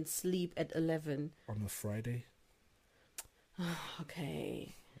meditation and then sleep at 11 on a Friday.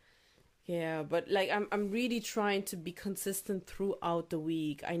 Okay. Yeah, but like I'm really trying to be consistent throughout the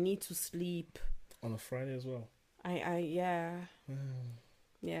week. I need to sleep on a Friday as well.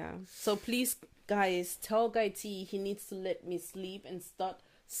 Yeah. So please, guys, tell Guy T he needs to let me sleep and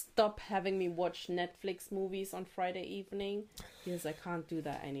stop having me watch Netflix movies on Friday evening, because I can't do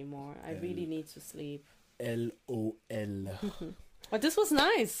that anymore. I really need to sleep. LOL. But this was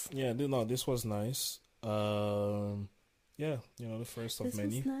nice. Yeah, no, this was nice. yeah, you know, the first of This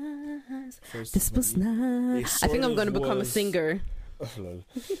many. Was nice. This was nice. I think I'm going to become a singer.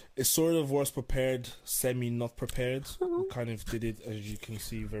 It sort of was prepared, semi not prepared. We kind of did it, as you can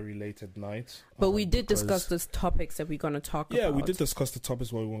see, very late at night. But we did discuss the topics that we're going to talk about. Yeah, we did discuss the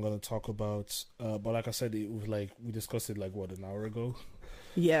topics what we were going to talk about. But like I said, it was like we discussed it like what, an hour ago?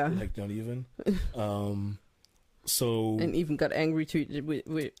 Yeah, like not even. So and even got angry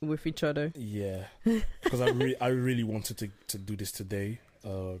with each other. Yeah, because I really wanted to do this today.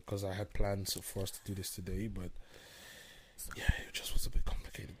 Because I had plans for us to do this today, but. Yeah, it just was a bit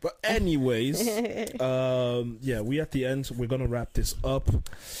complicated. But anyways, yeah, we at the end. We're going to wrap this up.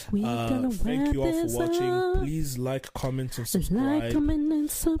 Thank you all for watching. Please like, comment, and subscribe. You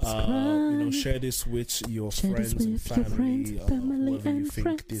know, share this with your friends and family. Whoever you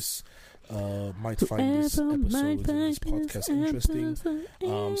think this might find this episode and this podcast interesting.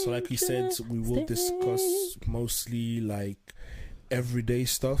 So like we said, we will discuss mostly like everyday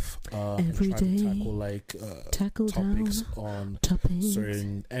stuff, and try to tackle topics on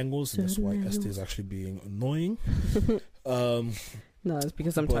certain angles, and that's why Esther is actually being annoying. No, it's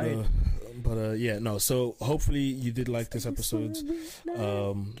because I'm tired. Yeah, no. So hopefully you did like this episode,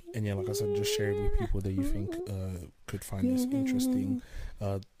 and yeah, like I said, just share it with people that you think could find this interesting.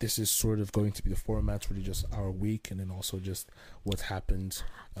 This is sort of going to be the format, really just our week, and then also just what happened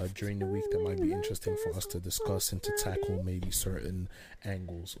during the week that might be interesting for us to discuss and to tackle maybe certain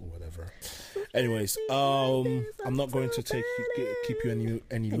angles or whatever. Anyways, I'm not going to keep you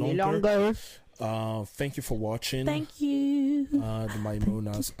any longer. Thank you for watching. Thank you. The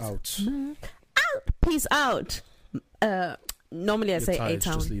Mayimonas out. Peace out. Normally I say tired. 8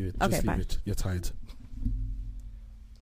 times. Just leave it. Okay, just bye. leave it. You're tired.